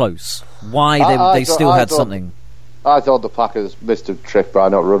was close. Why they still had something. I thought the Packers missed a trick by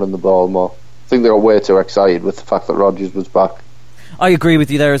not running the ball more. I think they were way too excited with the fact that Rodgers was back. I agree with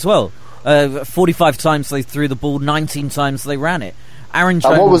you there as well. 45 times they threw the ball, 19 times they ran it. Aaron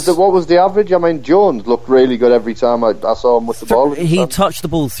Jones. And what was the average? I mean, Jones looked really good every time I saw him with the ball. He touched the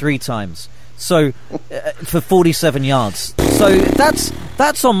ball 3 times, so for 47 yards. So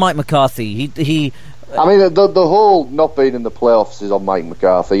that's on Mike McCarthy. He. I mean, the whole not being in the playoffs is on Mike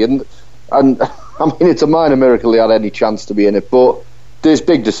McCarthy, and I mean, it's a minor miracle he had any chance to be in it, but there's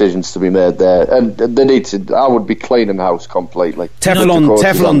big decisions to be made there, and they need to. I would be cleaning house completely.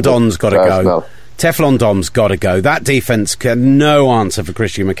 Teflon Don's got to go. Teflon Dom's got to go. That defence had no answer for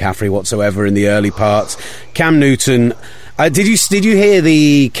Christian McCaffrey whatsoever in the early parts. Cam Newton. Did you hear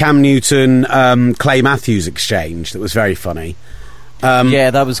the Cam Newton Clay Matthews exchange? That was very funny. Yeah,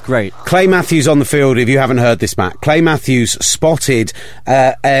 that was great. Clay Matthews on the field, if you haven't heard this, Matt. Clay Matthews spotted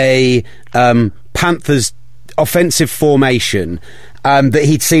a Panthers offensive formation that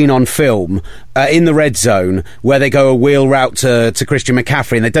he'd seen on film in the red zone, where they go a wheel route to Christian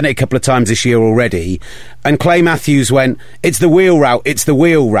McCaffrey, and they've done it a couple of times this year already. And Clay Matthews went, it's the wheel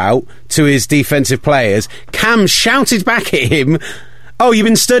route to his defensive players. Cam shouted back at him, oh, you've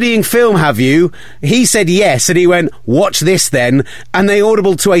been studying film, have you? He said yes, and he went, watch this then. And they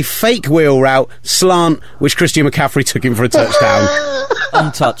audible to a fake wheel route slant, which Christian McCaffrey took him for a touchdown.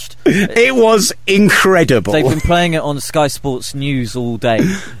 Untouched. It was incredible. They've been playing it on Sky Sports News all day,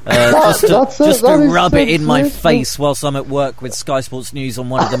 just to rub it in my face whilst I'm at work with Sky Sports News on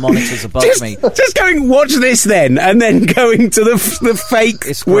one of the monitors above me. Just going, watch this then, and then going to the fake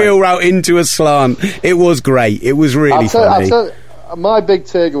wheel route into a slant. It was great. It was really funny. My big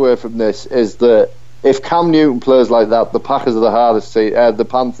takeaway from this is that if Cam Newton plays like that, the Packers are the hardest team. The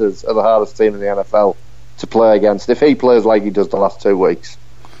Panthers are the hardest team in the NFL to play against. If he plays like he does the last 2 weeks.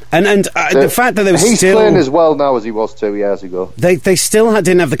 And the fact that he's playing as well now as he was 2 years ago. They still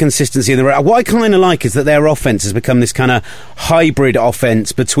didn't have the consistency in the. What I kind of like is that their offense has become this kind of hybrid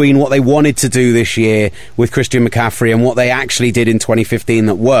offense between what they wanted to do this year with Christian McCaffrey and what they actually did in 2015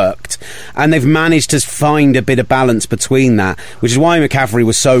 that worked, and they've managed to find a bit of balance between that, which is why McCaffrey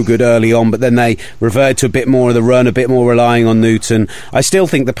was so good early on, but then they reverted to a bit more of the run, a bit more relying on Newton. I still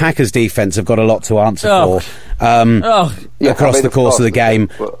think the Packers defense have got a lot to answer for. Across the course of the game.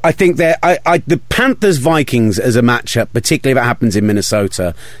 I think the Panthers-Vikings as a matchup, particularly if it happens in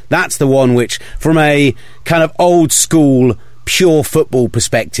Minnesota, that's the one which, from a kind of old-school, pure football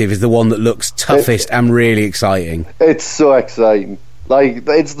perspective, is the one that looks toughest and really exciting. It's so exciting. Like,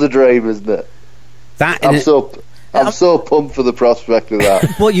 it's the dream, isn't it? I'm so pumped for the prospect of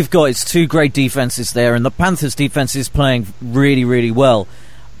that. What you've got is 2 great defences there, and the Panthers' defence is playing really, really well.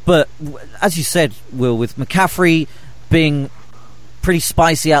 But as you said, Will, with McCaffrey being pretty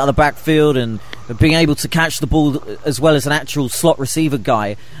spicy out of the backfield and being able to catch the ball as well as an actual slot receiver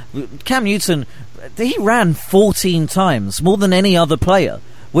guy, Cam Newton, he ran 14 times, more than any other player,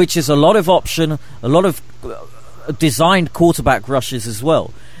 which is a lot of option, a lot of designed quarterback rushes as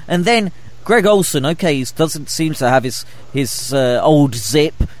well. And then Greg Olsen, he doesn't seem to have his old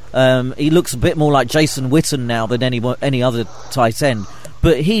zip. He looks a bit more like Jason Witten now than any other tight end.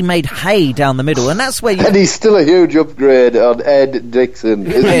 but he made hay down the middle, and that's where you... And he's still a huge upgrade on Ed Dixon,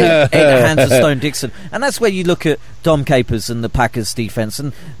 isn't he? Ed Hands of Stone Dixon. And that's where you look at Dom Capers and the Packers' defence,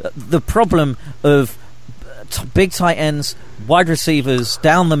 and the problem of big tight ends, wide receivers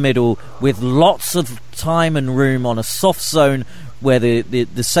down the middle with lots of time and room on a soft zone where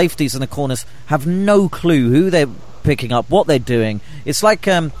the safeties and the corners have no clue who they're picking up, what they're doing. It's like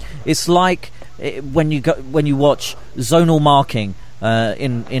when you watch zonal marking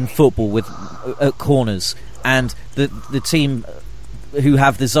in football with corners, and the team who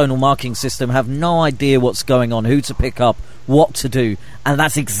have the zonal marking system have no idea what's going on, who to pick up, what to do, and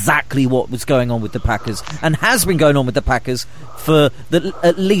that's exactly what was going on with the Packers, and has been going on with the Packers for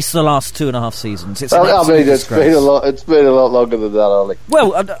at least the last 2.5 seasons. It's been a lot. It's been a lot longer than that, Ollie.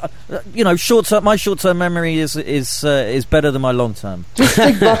 Well, my short-term memory is better than my long-term. Just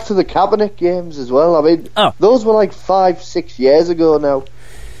think back to the Kaepernick games as well. I mean, those were like 5-6 years ago now.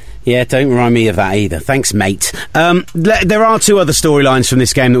 Yeah, don't remind me of that either. Thanks, mate. There are two other storylines from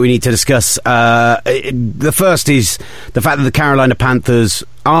this game that we need to discuss. The first is the fact that the Carolina Panthers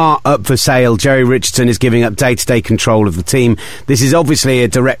are up for sale. Jerry Richardson is giving up day-to-day control of the team. This is obviously a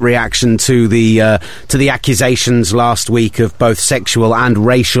direct reaction to the accusations last week of both sexual and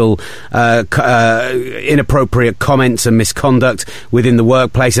racial inappropriate comments and misconduct within the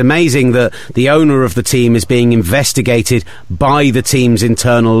workplace. Amazing that the owner of the team is being investigated by the team's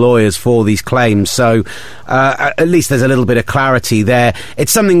internal lawyers for these claims. So at least there's a little bit of clarity there.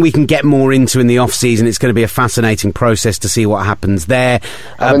 It's something we can get more into in the off-season. It's going to be a fascinating process to see what happens there.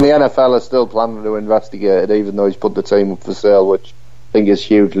 I mean, the NFL is still planning to investigate it, even though he's put the team up for sale, which I think is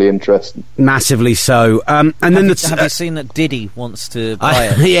hugely interesting. Massively so. Have you seen that Diddy wants to buy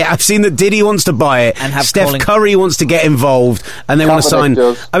it? Yeah, I've seen that Diddy wants to buy it. And have Steph Curry wants to get involved, and they want to sign.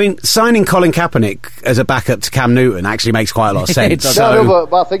 Does. I mean, signing Colin Kaepernick as a backup to Cam Newton actually makes quite a lot of sense.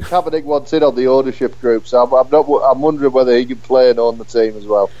 But I think Kaepernick wants in on the ownership group, so I'm wondering whether he can play and own the team as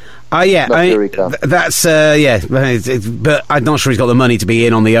well. Yeah, that's but I'm not sure he's got the money to be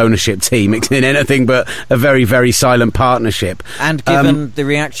in on the ownership team in anything but a very, very silent partnership. And given the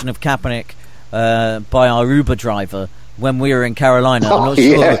reaction of Kaepernick by our Uber driver when we were in Carolina, I'm not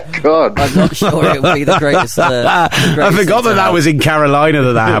sure it would be the greatest. I forgot that was in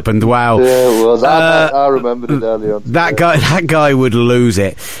Carolina that happened. Wow. Yeah, it was. I remembered it earlier on. That guy would lose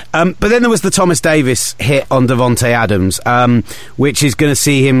it. But then there was the Thomas Davis hit on Davante Adams, which is going to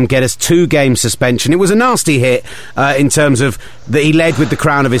see him get us 2-game suspension. It was a nasty hit in terms of that he led with the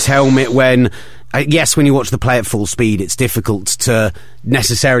crown of his helmet when... yes, when you watch the play at full speed, it's difficult to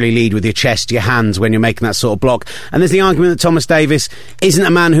necessarily lead with your chest, your hands, when you're making that sort of block. And there's the argument that Thomas Davis isn't a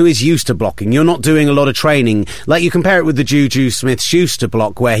man who is used to blocking. You're not doing a lot of training. Like, you compare it with the Juju Smith-Schuster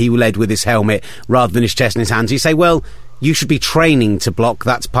block, where he led with his helmet rather than his chest and his hands. You say, well, you should be training to block.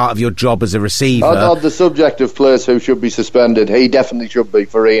 That's part of your job as a receiver. On the subject of players who should be suspended, he definitely should be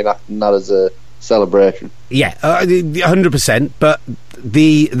for reenacting that as a celebration. Yeah, 100%. But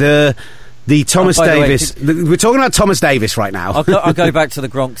the Thomas Davis... we're talking about Thomas Davis right now. I'll go back to the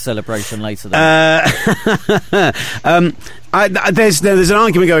Gronk celebration later then. There's an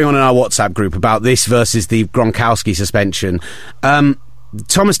argument going on in our WhatsApp group about this versus the Gronkowski suspension.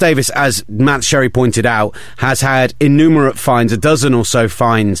 Thomas Davis, as Matt Sherry pointed out, has had innumerable fines, a dozen or so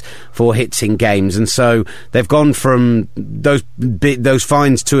fines for hits in games, and so they've gone from those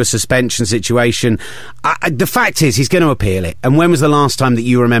fines to a suspension situation. The fact is, he's going to appeal it. And when was the last time that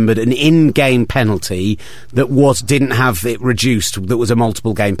you remembered an in-game penalty that didn't have it reduced, that was a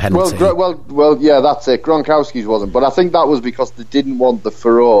multiple-game penalty? Well, yeah, that's it. Gronkowski's wasn't, but I think that was because they didn't want the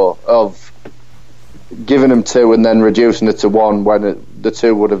furore of giving him 2 and then reducing it to 1 when the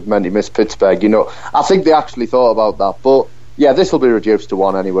 2 would have meant he missed Pittsburgh. I think they actually thought about that, but yeah, this will be reduced to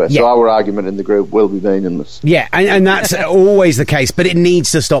 1 anyway, so our argument in the group will be meaningless. Yeah, and that's always the case, but it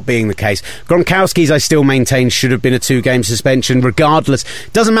needs to stop being the case. Gronkowski's, I still maintain, should have been a 2-game suspension regardless.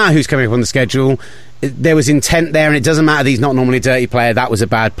 Doesn't matter who's coming up on the schedule. There was intent there, and it doesn't matter that he's not normally a dirty player. That was a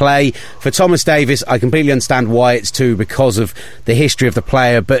bad play. For Thomas Davis, I completely understand why it's 2 because of the history of the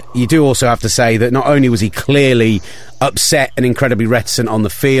player, but you do also have to say that not only was he clearly upset and incredibly reticent on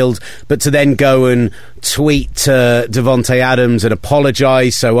the field, but to then go and tweet to Davante Adams and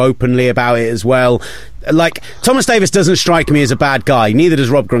apologise so openly about it as well. Like, Thomas Davis doesn't strike me as a bad guy, neither does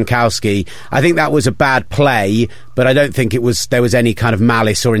Rob Gronkowski. I think that was a bad play, but I don't think there was any kind of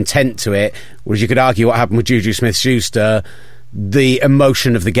malice or intent to it, whereas you could argue what happened with Juju Smith-Schuster, the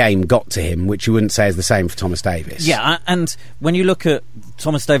emotion of the game got to him, which you wouldn't say is the same for Thomas Davis. Yeah, and when you look at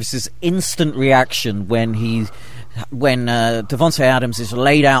Thomas Davis's instant reaction when he when Devontae Adams is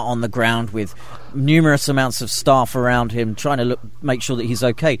laid out on the ground with numerous amounts of staff around him trying to make sure that he's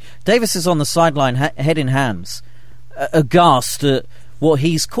okay. Davis is on the sideline, head in hands, aghast at what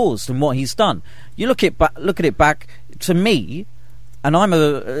he's caused and what he's done. You look at it back to me, and I'm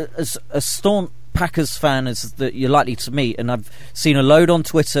as staunch Packers fan as that you're likely to meet, and I've seen a load on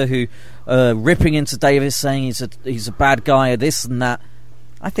Twitter who ripping into Davis, saying he's a bad guy, or this and that.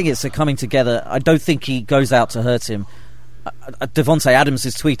 I think it's a coming together. I don't think he goes out to hurt him. Devontae Adams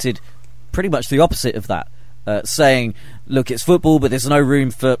has tweeted pretty much the opposite of that, saying, look, it's football, but there's no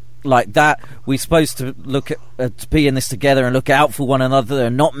room for like that. We're supposed to look at to be in this together and look out for one another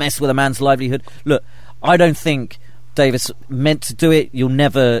and not mess with a man's livelihood. Look, I don't think Davis meant to do it.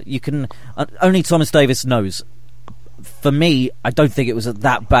 Only Thomas Davis knows. For me, I don't think it was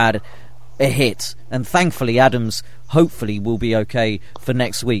that bad a hit, and thankfully Adams hopefully will be okay for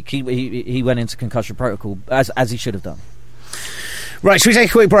next week. He went into concussion protocol as he should have done. Right, should we take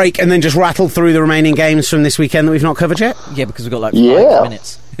a quick break and then just rattle through the remaining games from this weekend that we've not covered yet? Yeah, because we've got like 5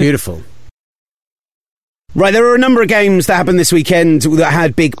 minutes. Beautiful. Right, there are a number of games that happened this weekend that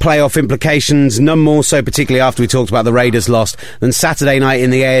had big playoff implications, none more so particularly after we talked about the Raiders lost than Saturday night in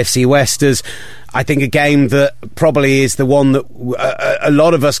the AFC West, as I think a game that probably is the one that a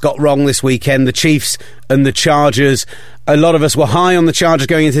lot of us got wrong this weekend, the Chiefs and the Chargers. A lot of us were high on the Chargers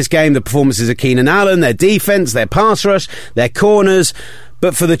going into this game, the performances of Keenan Allen, their defence, their pass rush, their corners.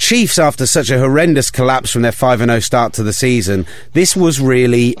 But for the Chiefs, after such a horrendous collapse from their 5-0 start to the season, this was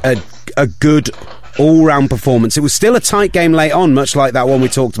really a good all-round performance. It was still a tight game late on, much like that one we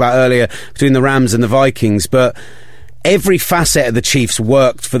talked about earlier between the Rams and the Vikings, but every facet of the Chiefs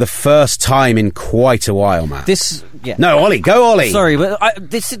worked for the first time in quite a while, Matt. No, Ollie, go Ollie. Sorry, but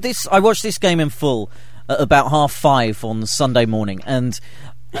I watched this game in full at about 5:30 on Sunday morning, and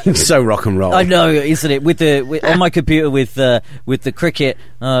so rock and roll. I know, isn't it? On my computer with the cricket.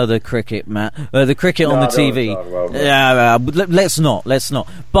 Oh, the cricket, Matt. The cricket on the TV. Let's not.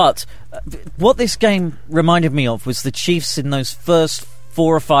 But what this game reminded me of was the Chiefs in those first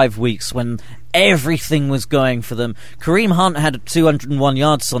 4 or 5 weeks when everything was going for them. Kareem Hunt had 201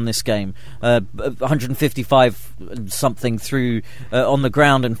 yards on this game, 155 something through on the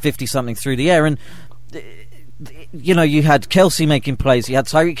ground and 50 something through the air, and you had Kelsey making plays, you had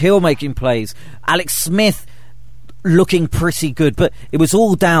Tyreek Hill making plays, Alex Smith looking pretty good, but it was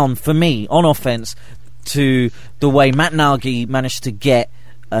all down for me on offense to the way Matt Nagy managed to get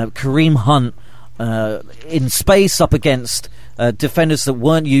Kareem Hunt in space up against defenders that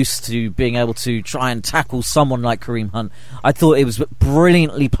weren't used to being able to try and tackle someone like Kareem Hunt. I thought it was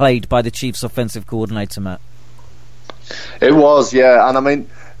brilliantly played by the Chiefs offensive coordinator, Matt. It was, yeah, and I mean,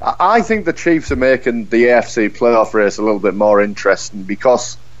 I think the Chiefs are making the AFC playoff race a little bit more interesting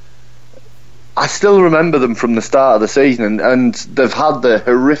because I still remember them from the start of the season, and they've had the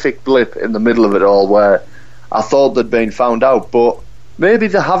horrific blip in the middle of it all where I thought they'd been found out, but maybe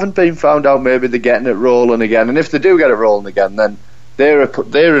they haven't been found out, maybe they're getting it rolling again, and if they do get it rolling again, then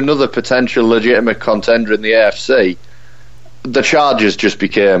they're another potential legitimate contender in the AFC. The Chargers just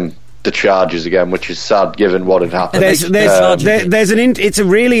became the Chargers again, which is sad given what had happened. It's a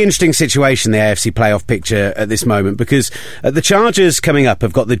really interesting situation, the AFC playoff picture at this moment, because the Chargers coming up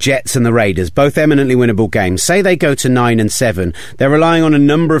have got the Jets and the Raiders, both eminently winnable games. Say they go to 9-7, they're relying on a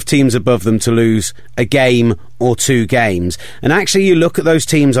number of teams above them to lose a game or 2 games. And actually, you look at those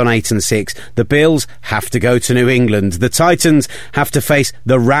teams on 8-6, the Bills have to go to New England, the Titans have to face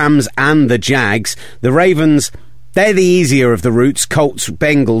the Rams and the Jags, the Ravens, they're the easier of the routes, Colts,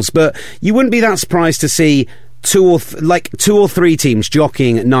 Bengals, but you wouldn't be that surprised to see 2 or 3 teams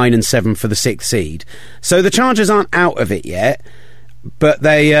jockeying at 9-7 for the 6th seed. So the Chargers aren't out of it yet, but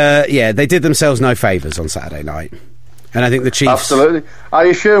they did themselves no favours on Saturday night. And I think the Chiefs... Absolutely. I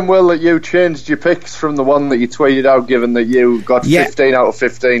assume, Will, that you changed your picks from the one that you tweeted out, given that you got 15 out of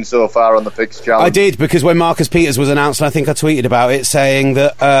 15 so far on the picks challenge. I did, because when Marcus Peters was announced, I think I tweeted about it, saying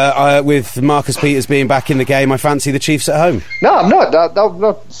that with Marcus Peters being back in the game, I fancy the Chiefs at home. No, I'm not. I'm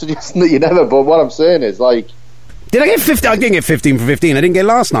not suggesting that you never, but what I'm saying is, like... Did I get 15? I didn't get 15 from 15. I didn't get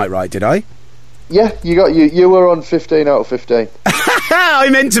last night right, did I? Yeah, you were on 15 out of 15. I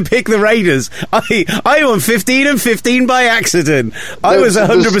meant to pick the Raiders. I won 15 and 15 by accident. I was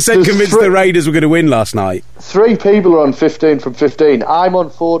 100% convinced the Raiders were going to win last night. 3 people are on 15 from 15. I'm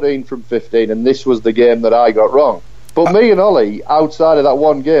on 14 from 15, and this was the game that I got wrong. But me and Ollie, outside of that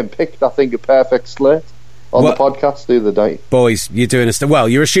one game, picked, I think, a perfect slate on the podcast the other day. Boys, you're doing us well.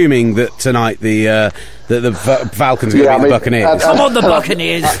 You're assuming that tonight the Falcons are going to beat the Buccaneers. Come on, the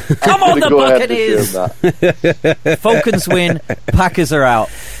Buccaneers! Come on, the Buccaneers! Falcons win. Packers are out.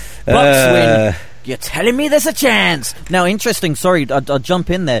 Bucks win. You're telling me there's a chance? Now, interesting, sorry, I'll jump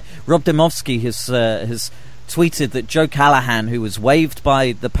in there. Rob Demovsky has tweeted that Joe Callahan, who was waived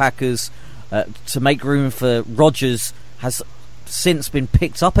by the Packers to make room for Rodgers, has since been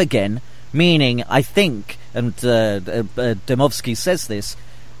picked up again, meaning, I think, and Demovsky says this,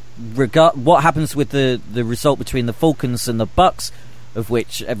 what happens with the result between the Falcons and the Bucks, of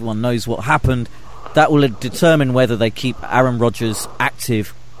which everyone knows what happened, that will determine whether they keep Aaron Rodgers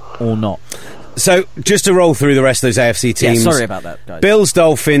active or not. So, just to roll through the rest of those AFC teams. Yeah, sorry about that, guys. Bills,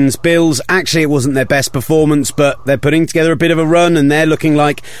 Dolphins. Bills, actually, it wasn't their best performance, but they're putting together a bit of a run, and they're looking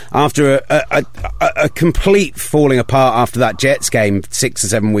like, after a complete falling apart after that Jets game 6 or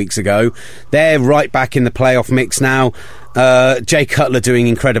 7 weeks ago, they're right back in the playoff mix now. Jay Cutler doing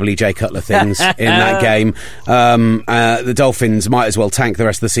incredibly Jay Cutler things in that game. The Dolphins might as well tank the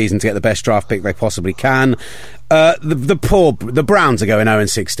rest of the season to get the best draft pick they possibly can. The Browns are going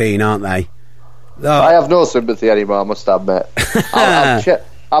 0-16, aren't they? I have no sympathy anymore, I must admit.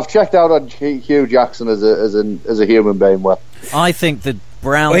 I've checked out on Hugh Jackson as a human being. Well, I think the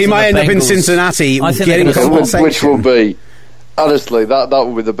Browns. He might end up in Cincinnati getting compensation. Which will be, honestly, that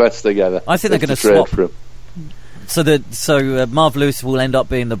will be the best thing ever. I think they're going to swap. For him. So Marv Lewis will end up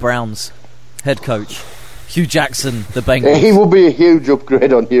being the Browns head coach. Hugh Jackson, the Bengals. He will be a huge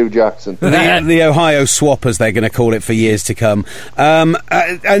upgrade on Hugh Jackson. The Ohio swap, as they're going to call it for years to come. And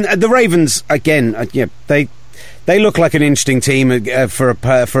the Ravens, again, they look like an interesting team for a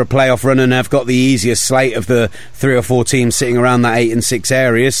playoff run, and have got the easiest slate of the 3 or 4 teams sitting around that 8 and 6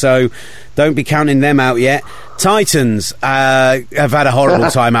 area. So don't be counting them out yet. Titans have had a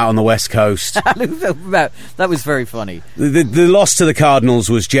horrible time out on the West Coast. That was very funny. The loss to the Cardinals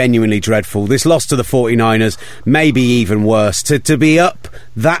was genuinely dreadful. This loss to the 49ers, maybe even worse. To be up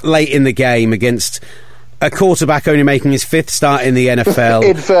that late in the game against a quarterback only making his 5th start in the NFL.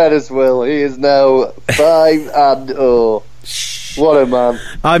 In fairness, Will, he is now 5-0. What a man.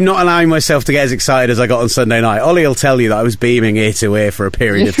 I'm not allowing myself to get as excited as I got on Sunday night. Ollie will tell you that I was beaming ear to ear for a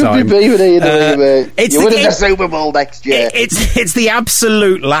period of time. You should be beaming ear to ear, mate. You're winning the Super Bowl next year. It's the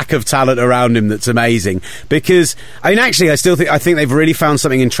absolute lack of talent around him that's amazing. Because, I mean, actually, I think they've really found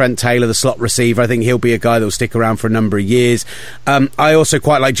something in Trent Taylor, the slot receiver. I think he'll be a guy that will stick around for a number of years. I also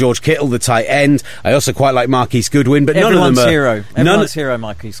quite like George Kittle, the tight end. I also quite like Marquise Goodwin, but Everyone's hero,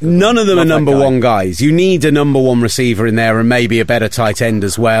 Marquise Goodwin. None of them are number one guys. You need a number one receiver in there, and maybe a better tight end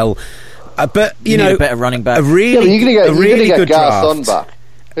as well. But you know, a better running back. You're going to get Garçon back.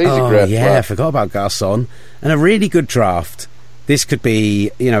 He's a great player. I forgot about Garçon. And a really good draft. This could be,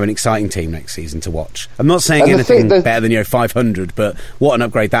 an exciting team next season to watch. I'm not saying anything better than 500, but what an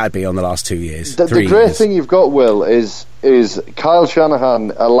upgrade that'd be on the last 2 years. The great thing you've got, Will, is Kyle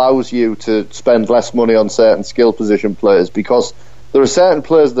Shanahan allows you to spend less money on certain skill position players, because there are certain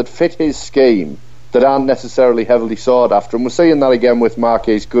players that fit his scheme that aren't necessarily heavily sought after. And we're seeing that again with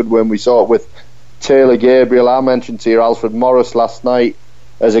Marquise Goodwin. We saw it with Taylor Gabriel. I mentioned to you Alfred Morris last night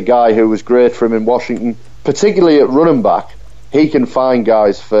as a guy who was great for him in Washington. Particularly at running back, he can find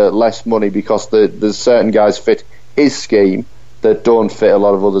guys for less money because there's certain guys fit his scheme that don't fit a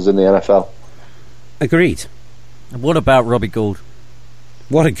lot of others in the NFL. Agreed. And what about Robbie Gould?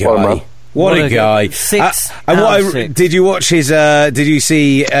 What a guy. What a guy! 6 Did you watch his? Did you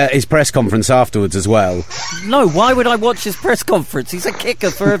see his press conference afterwards as well? No. Why would I watch his press conference? He's a kicker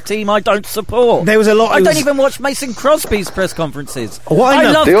for a team I don't support. There was a lot. I don't even watch Mason Crosby's press conferences. Why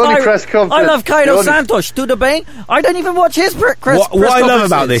not? The only press conference. I love Cairo Santos. Do the bang. I don't even watch his press conferences. What I love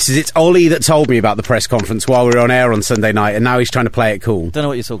about this is it's Ollie that told me about the press conference while we were on air on Sunday night, and now he's trying to play it cool. Don't know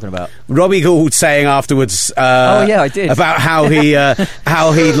what you're talking about. Robbie Gould saying afterwards. Oh yeah, I did. About how he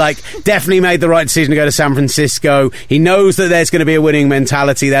definitely made the right decision to go to San Francisco. He knows that there's going to be a winning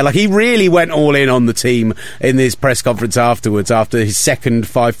mentality there. Like, he really went all in on the team in this press conference afterwards, after his second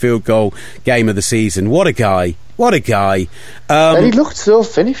 5-field goal game of the season. What a guy. What a guy. And he looked so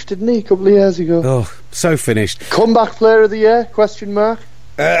finished, didn't he, a couple of years ago? Oh, so finished. Comeback player of the year, question mark?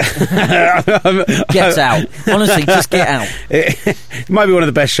 Get out. Honestly, just get out. It might be one of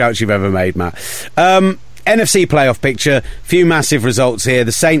the best shouts you've ever made, Matt. NFC playoff picture, few massive results here.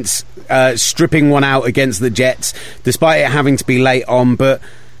 The Saints stripping one out against the Jets, despite it having to be late on. But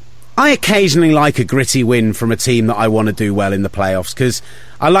I occasionally like a gritty win from a team that I want to do well in the playoffs, because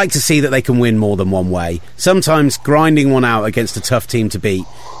I like to see that they can win more than one way. Sometimes grinding one out against a tough team to beat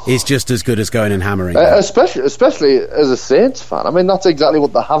is just as good as going and hammering. Especially as a Saints fan. I mean, that's exactly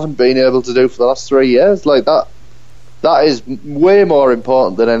what they haven't been able to do for the last 3 years. Like that. That is way more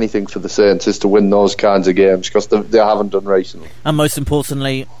important than anything for the Saints, is to win those kinds of games, because they haven't done recently. And most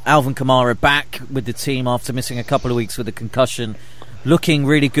importantly, Alvin Kamara back with the team after missing a couple of weeks with a concussion. looking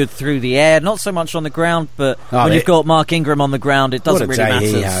really good through the air. Not so much on the ground, but when you've got Mark Ingram on the ground, it doesn't really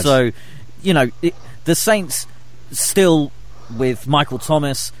matter. So, the Saints still with Michael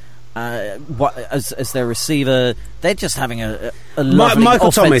Thomas as their receiver, they're just having a lovely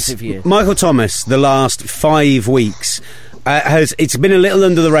offensive year. Michael Thomas, the last 5 weeks, it's been a little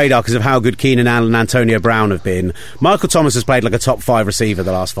under the radar because of how good Keenan Allen and Antonio Brown have been. Michael Thomas has played like a top 5 receiver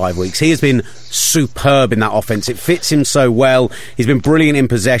the last 5 weeks. He has been superb in that offense. It fits him so well. He's been brilliant in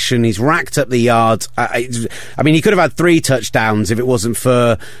possession. He's racked up the yards. He could have had 3 touchdowns if it wasn't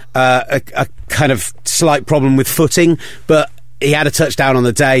for a kind of slight problem with footing, but he had a touchdown on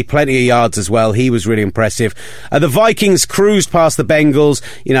the day, plenty of yards as well. He was really impressive. The Vikings cruised past the Bengals.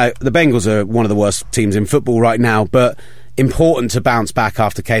 The Bengals are one of the worst teams in football right now, but important to bounce back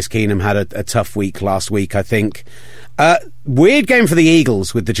after Case Keenum had a tough week last week, I think. Weird game for the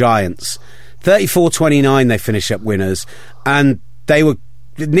Eagles with the Giants. 34-29 they finish up winners, and they were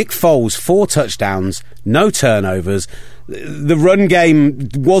Nick Foles, 4 touchdowns, no turnovers. The run game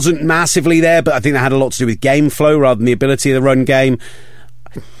wasn't massively there, but I think that had a lot to do with game flow rather than the ability of the run game.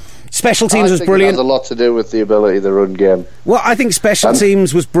 Special teams was brilliant. It has a lot to do with the ability of the run game. Well, I think special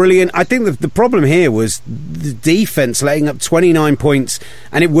teams was brilliant. I think the problem here was the defence letting up 29 points,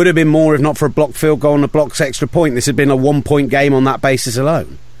 and it would have been more if not for a blocked field goal and a blocked extra point. This had been a 1-point game on that basis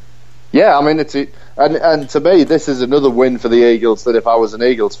alone. Yeah, I mean, and to me, this is another win for the Eagles that if I was an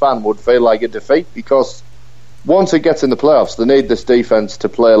Eagles fan would feel like a defeat, because once it gets in the playoffs, they need this defence to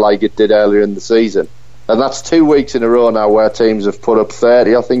play like it did earlier in the season. And that's 2 weeks in a row now where teams have put up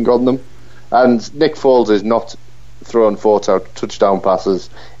 30, I think, on them. And Nick Foles is not throwing 4 touchdown passes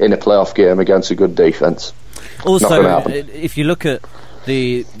in a playoff game against a good defence. Also, if you look at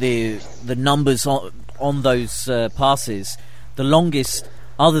the numbers on those passes, the longest,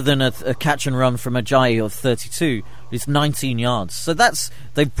 other than a catch and run from Ajayi of 32, is 19 yards. So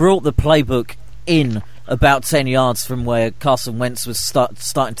they've brought the playbook in about 10 yards from where Carson Wentz was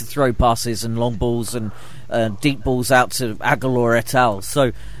starting to throw passes and long balls and deep balls out to Aguilar et al.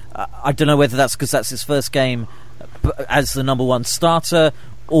 So I don't know whether that's because that's his first game as the number 1 starter,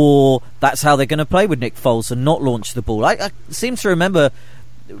 or that's how they're going to play with Nick Foles and not launch the ball. I seem to remember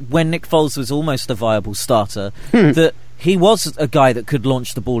when Nick Foles was almost a viable starter that he was a guy that could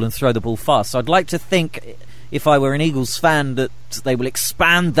launch the ball and throw the ball fast. So I'd like to think, if I were an Eagles fan, that they will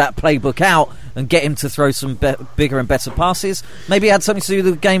expand that playbook out and get him to throw some bigger and better passes. Maybe it had something to do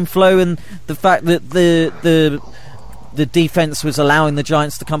with the game flow and the fact that the defence was allowing the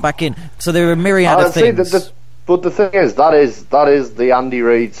Giants to come back in. So there are a myriad of things. But the thing is, that is the Andy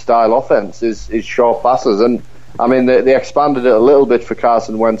Reid style offense is short passes, and I mean they expanded it a little bit for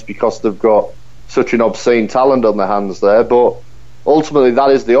Carson Wentz because they've got such an obscene talent on their hands there, but ultimately that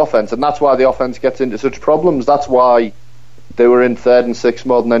is the offense, and that's why the offense gets into such problems. That's why they were in 3rd and 6th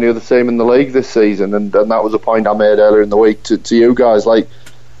more than any other team in the league this season, and that was a point I made earlier in the week to you guys. Like,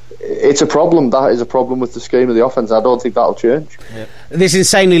 it's a problem. That is a problem with the scheme of the offense. I don't think that'll change. Yep. This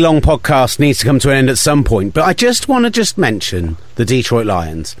insanely long podcast needs to come to an end at some point, but I just want to mention the Detroit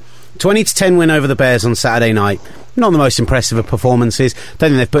Lions. 20-10 win over the Bears on Saturday night. Not the most impressive of performances. Don't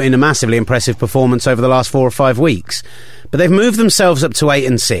think they've put in a massively impressive performance over the last 4 or 5 weeks. But they've moved themselves up to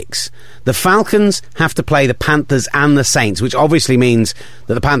 8-6. The Falcons have to play the Panthers and the Saints, which obviously means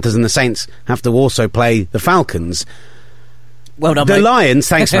that the Panthers and the Saints have to also play the Falcons. Well done, the mate. Lions,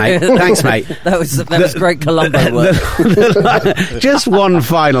 thanks, mate. Thanks, mate. That was great Columbo work. Just one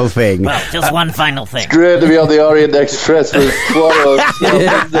final thing. Well, just one final thing. It's great to be on the Orient Express with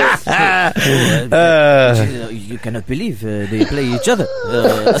you cannot believe they play each other.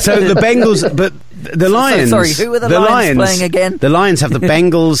 So the Bengals, but the Lions. Sorry, who are the Lions playing again? The Lions have the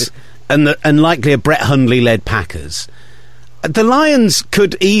Bengals and likely a Brett Hundley-led Packers. The Lions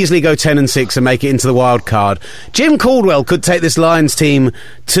could easily go 10-6 and make it into the wild card. Jim Caldwell could take this Lions team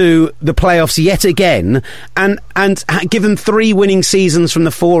to the playoffs yet again and give them 3 winning seasons from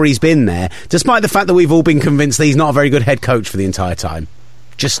the 4 he's been there, despite the fact that we've all been convinced that he's not a very good head coach for the entire time.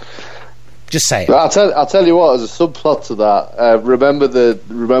 Just say it. I'll tell you what, as a subplot to that, remember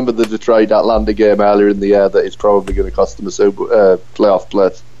the Detroit Atlanta game earlier in the year that is probably going to cost them a playoff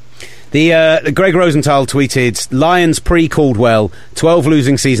place. The Greg Rosenthal tweeted, Lions pre-Caldwell, 12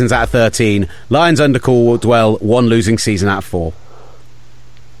 losing seasons out of 13. Lions under Caldwell, 1 losing season out of 4.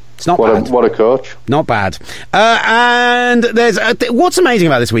 It's not bad. What a coach. Not bad. And there's what's amazing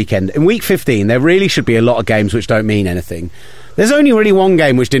about this weekend, in week 15, there really should be a lot of games which don't mean anything. There's only really one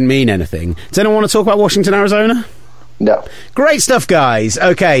game which didn't mean anything. Does anyone want to talk about Washington, Arizona? No. Great stuff, guys.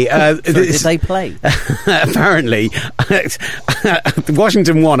 Okay. Did they play? Apparently.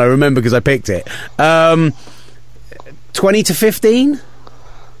 Washington won, I remember because I picked it. 20-15?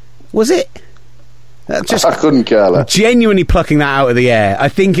 Was it? I couldn't care less. Genuinely plucking that out of the air. I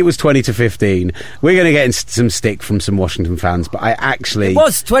think it was 20-15. We're going to get some stick from some Washington fans, but I actually... It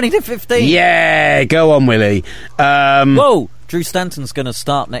was 20-15. Yeah, go on, Willie. Whoa, Drew Stanton's going to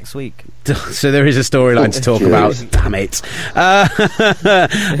start next week. So there is a storyline to talk about. Damn it.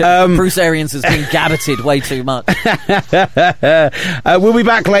 Bruce Arians has been gabbited way too much. We'll be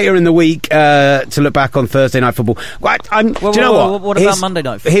back later in the week to look back on Thursday Night Football. Do you know what? What about Monday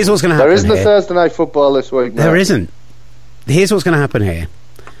Night Football? Here's what's going to happen. There isn't a Thursday Night Football this week. No. There isn't. Here's what's going to happen here.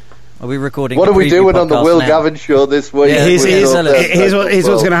 Are we recording? What are we doing on the Will now? Gavin show this week? Yeah, here's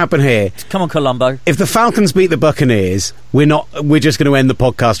what's going to happen here. Come on, Columbo. If the Falcons beat the Buccaneers, we're just going to end the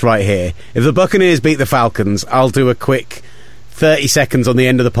podcast right here. If the Buccaneers beat the Falcons, I'll do a quick 30 seconds on the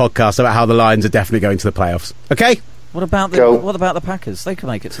end of the podcast about how the Lions are definitely going to the playoffs. Okay? What about the Packers? They can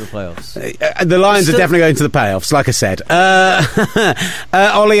make it to the playoffs. The Lions are definitely going to the playoffs, like I said.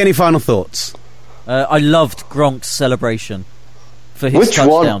 Ollie, any final thoughts? I loved Gronk's celebration for his Which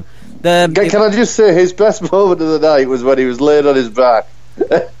touchdown. One? Can I just say his best moment of the night was when he was laid on his back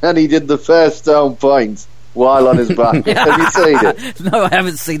and he did the first down point while on his back. Have you seen it? No, I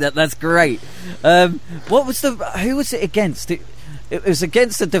haven't seen that. That's great. Who was it against? It was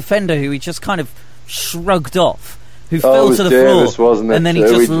against a defender who he just kind of shrugged off. Who fell to the Davis, floor, wasn't it? And then he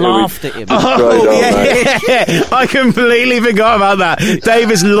just laughed at him. Yeah. I completely forgot about that.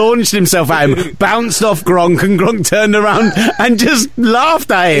 Davis launched himself at him, bounced off Gronk, and Gronk turned around and just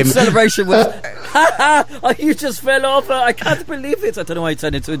laughed at him. The celebration was, oh, you just fell off. I can't believe it. I don't know why he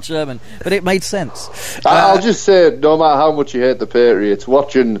turned into a German, but it made sense. I'll just say, no matter how much you hate the Patriots,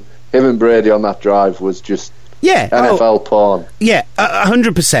 watching him and Brady on that drive was just... Yeah, NFL porn. Yeah,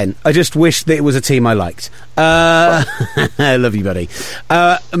 100%. I just wish that it was a team I liked. I love you, buddy.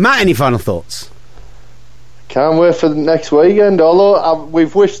 Matt, any final thoughts? Can't wait for the next weekend. Although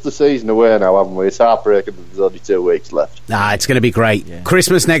we've wished the season away now, haven't we? It's heartbreaking that there's only 2 weeks left. It's going to be great. Yeah.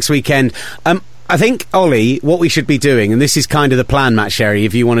 Christmas next weekend. I think, Ollie, what we should be doing, and this is kind of the plan, Matt Sherry,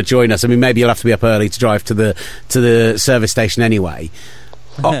 if you want to join us. I mean, maybe you'll have to be up early to drive to the service station anyway.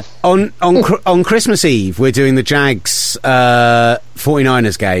 On Christmas Eve, we're doing the Jags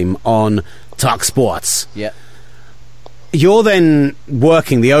 49ers game on Talk Sports. Yeah. You're then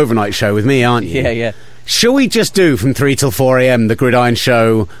working the overnight show with me, aren't you? Yeah. Shall we just do from 3 till 4 a.m. the Gridiron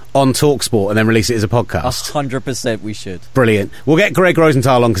Show on TalkSport and then release it as a podcast? 100% we should. Brilliant. We'll get Greg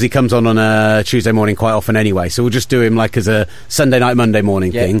Rosenthal on because he comes on a Tuesday morning quite often anyway, so we'll just do him like as a Sunday night, Monday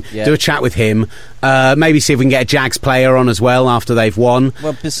morning thing. Yeah. Do a chat with him. Maybe see if we can get a Jags player on as well after they've won.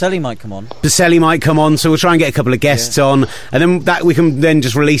 Well, Baselli might come on. So we'll try and get a couple of guests on, and then we can then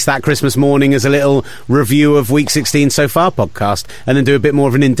just release that Christmas morning as a little review of Week 16 so far podcast, and then do a bit more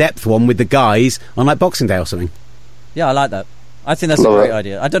of an in-depth one with the guys on like Boxing Day or something. Yeah, I like that. I think that's a great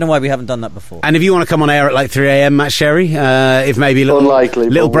idea. I don't know why we haven't done that before. And if you want to come on air at like 3 a.m, Matt Sherry, if maybe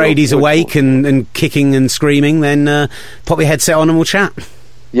little Brady's awake and kicking and screaming, then pop your headset on and we'll chat.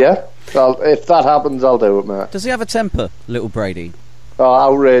 Yeah, if that happens, I'll do it, Matt. Does he have a temper, little Brady?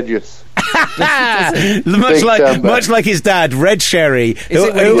 Oh, outrageous. much like his dad, Red Sherry. Is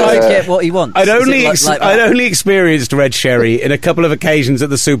it when he doesn't get what he wants? I'd only experienced Red Sherry in a couple of occasions at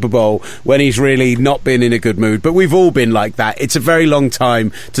the Super Bowl when he's really not been in a good mood. But we've all been like that. It's a very long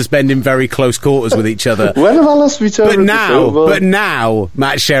time to spend in very close quarters with each other. When have I last returned But now,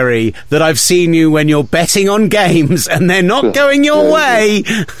 Matt Sherry, that I've seen you when you're betting on games and they're not going your way,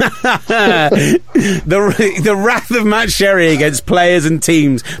 the wrath of Matt Sherry against players and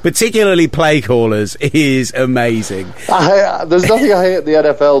teams, particularly play callers, is amazing. There's nothing I hate in the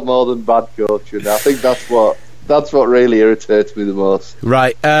NFL more than bad coaching. I think that's what really irritates me the most.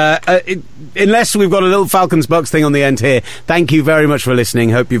 Right. Unless we've got a little Falcons Bucks thing on the end here, thank you very much for listening.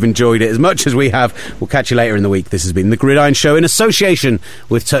 Hope you've enjoyed it as much as we have. We'll catch you later in the week. This has been The Gridiron Show in association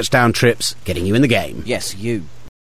with Touchdown Trips, getting you in the game. Yes, you.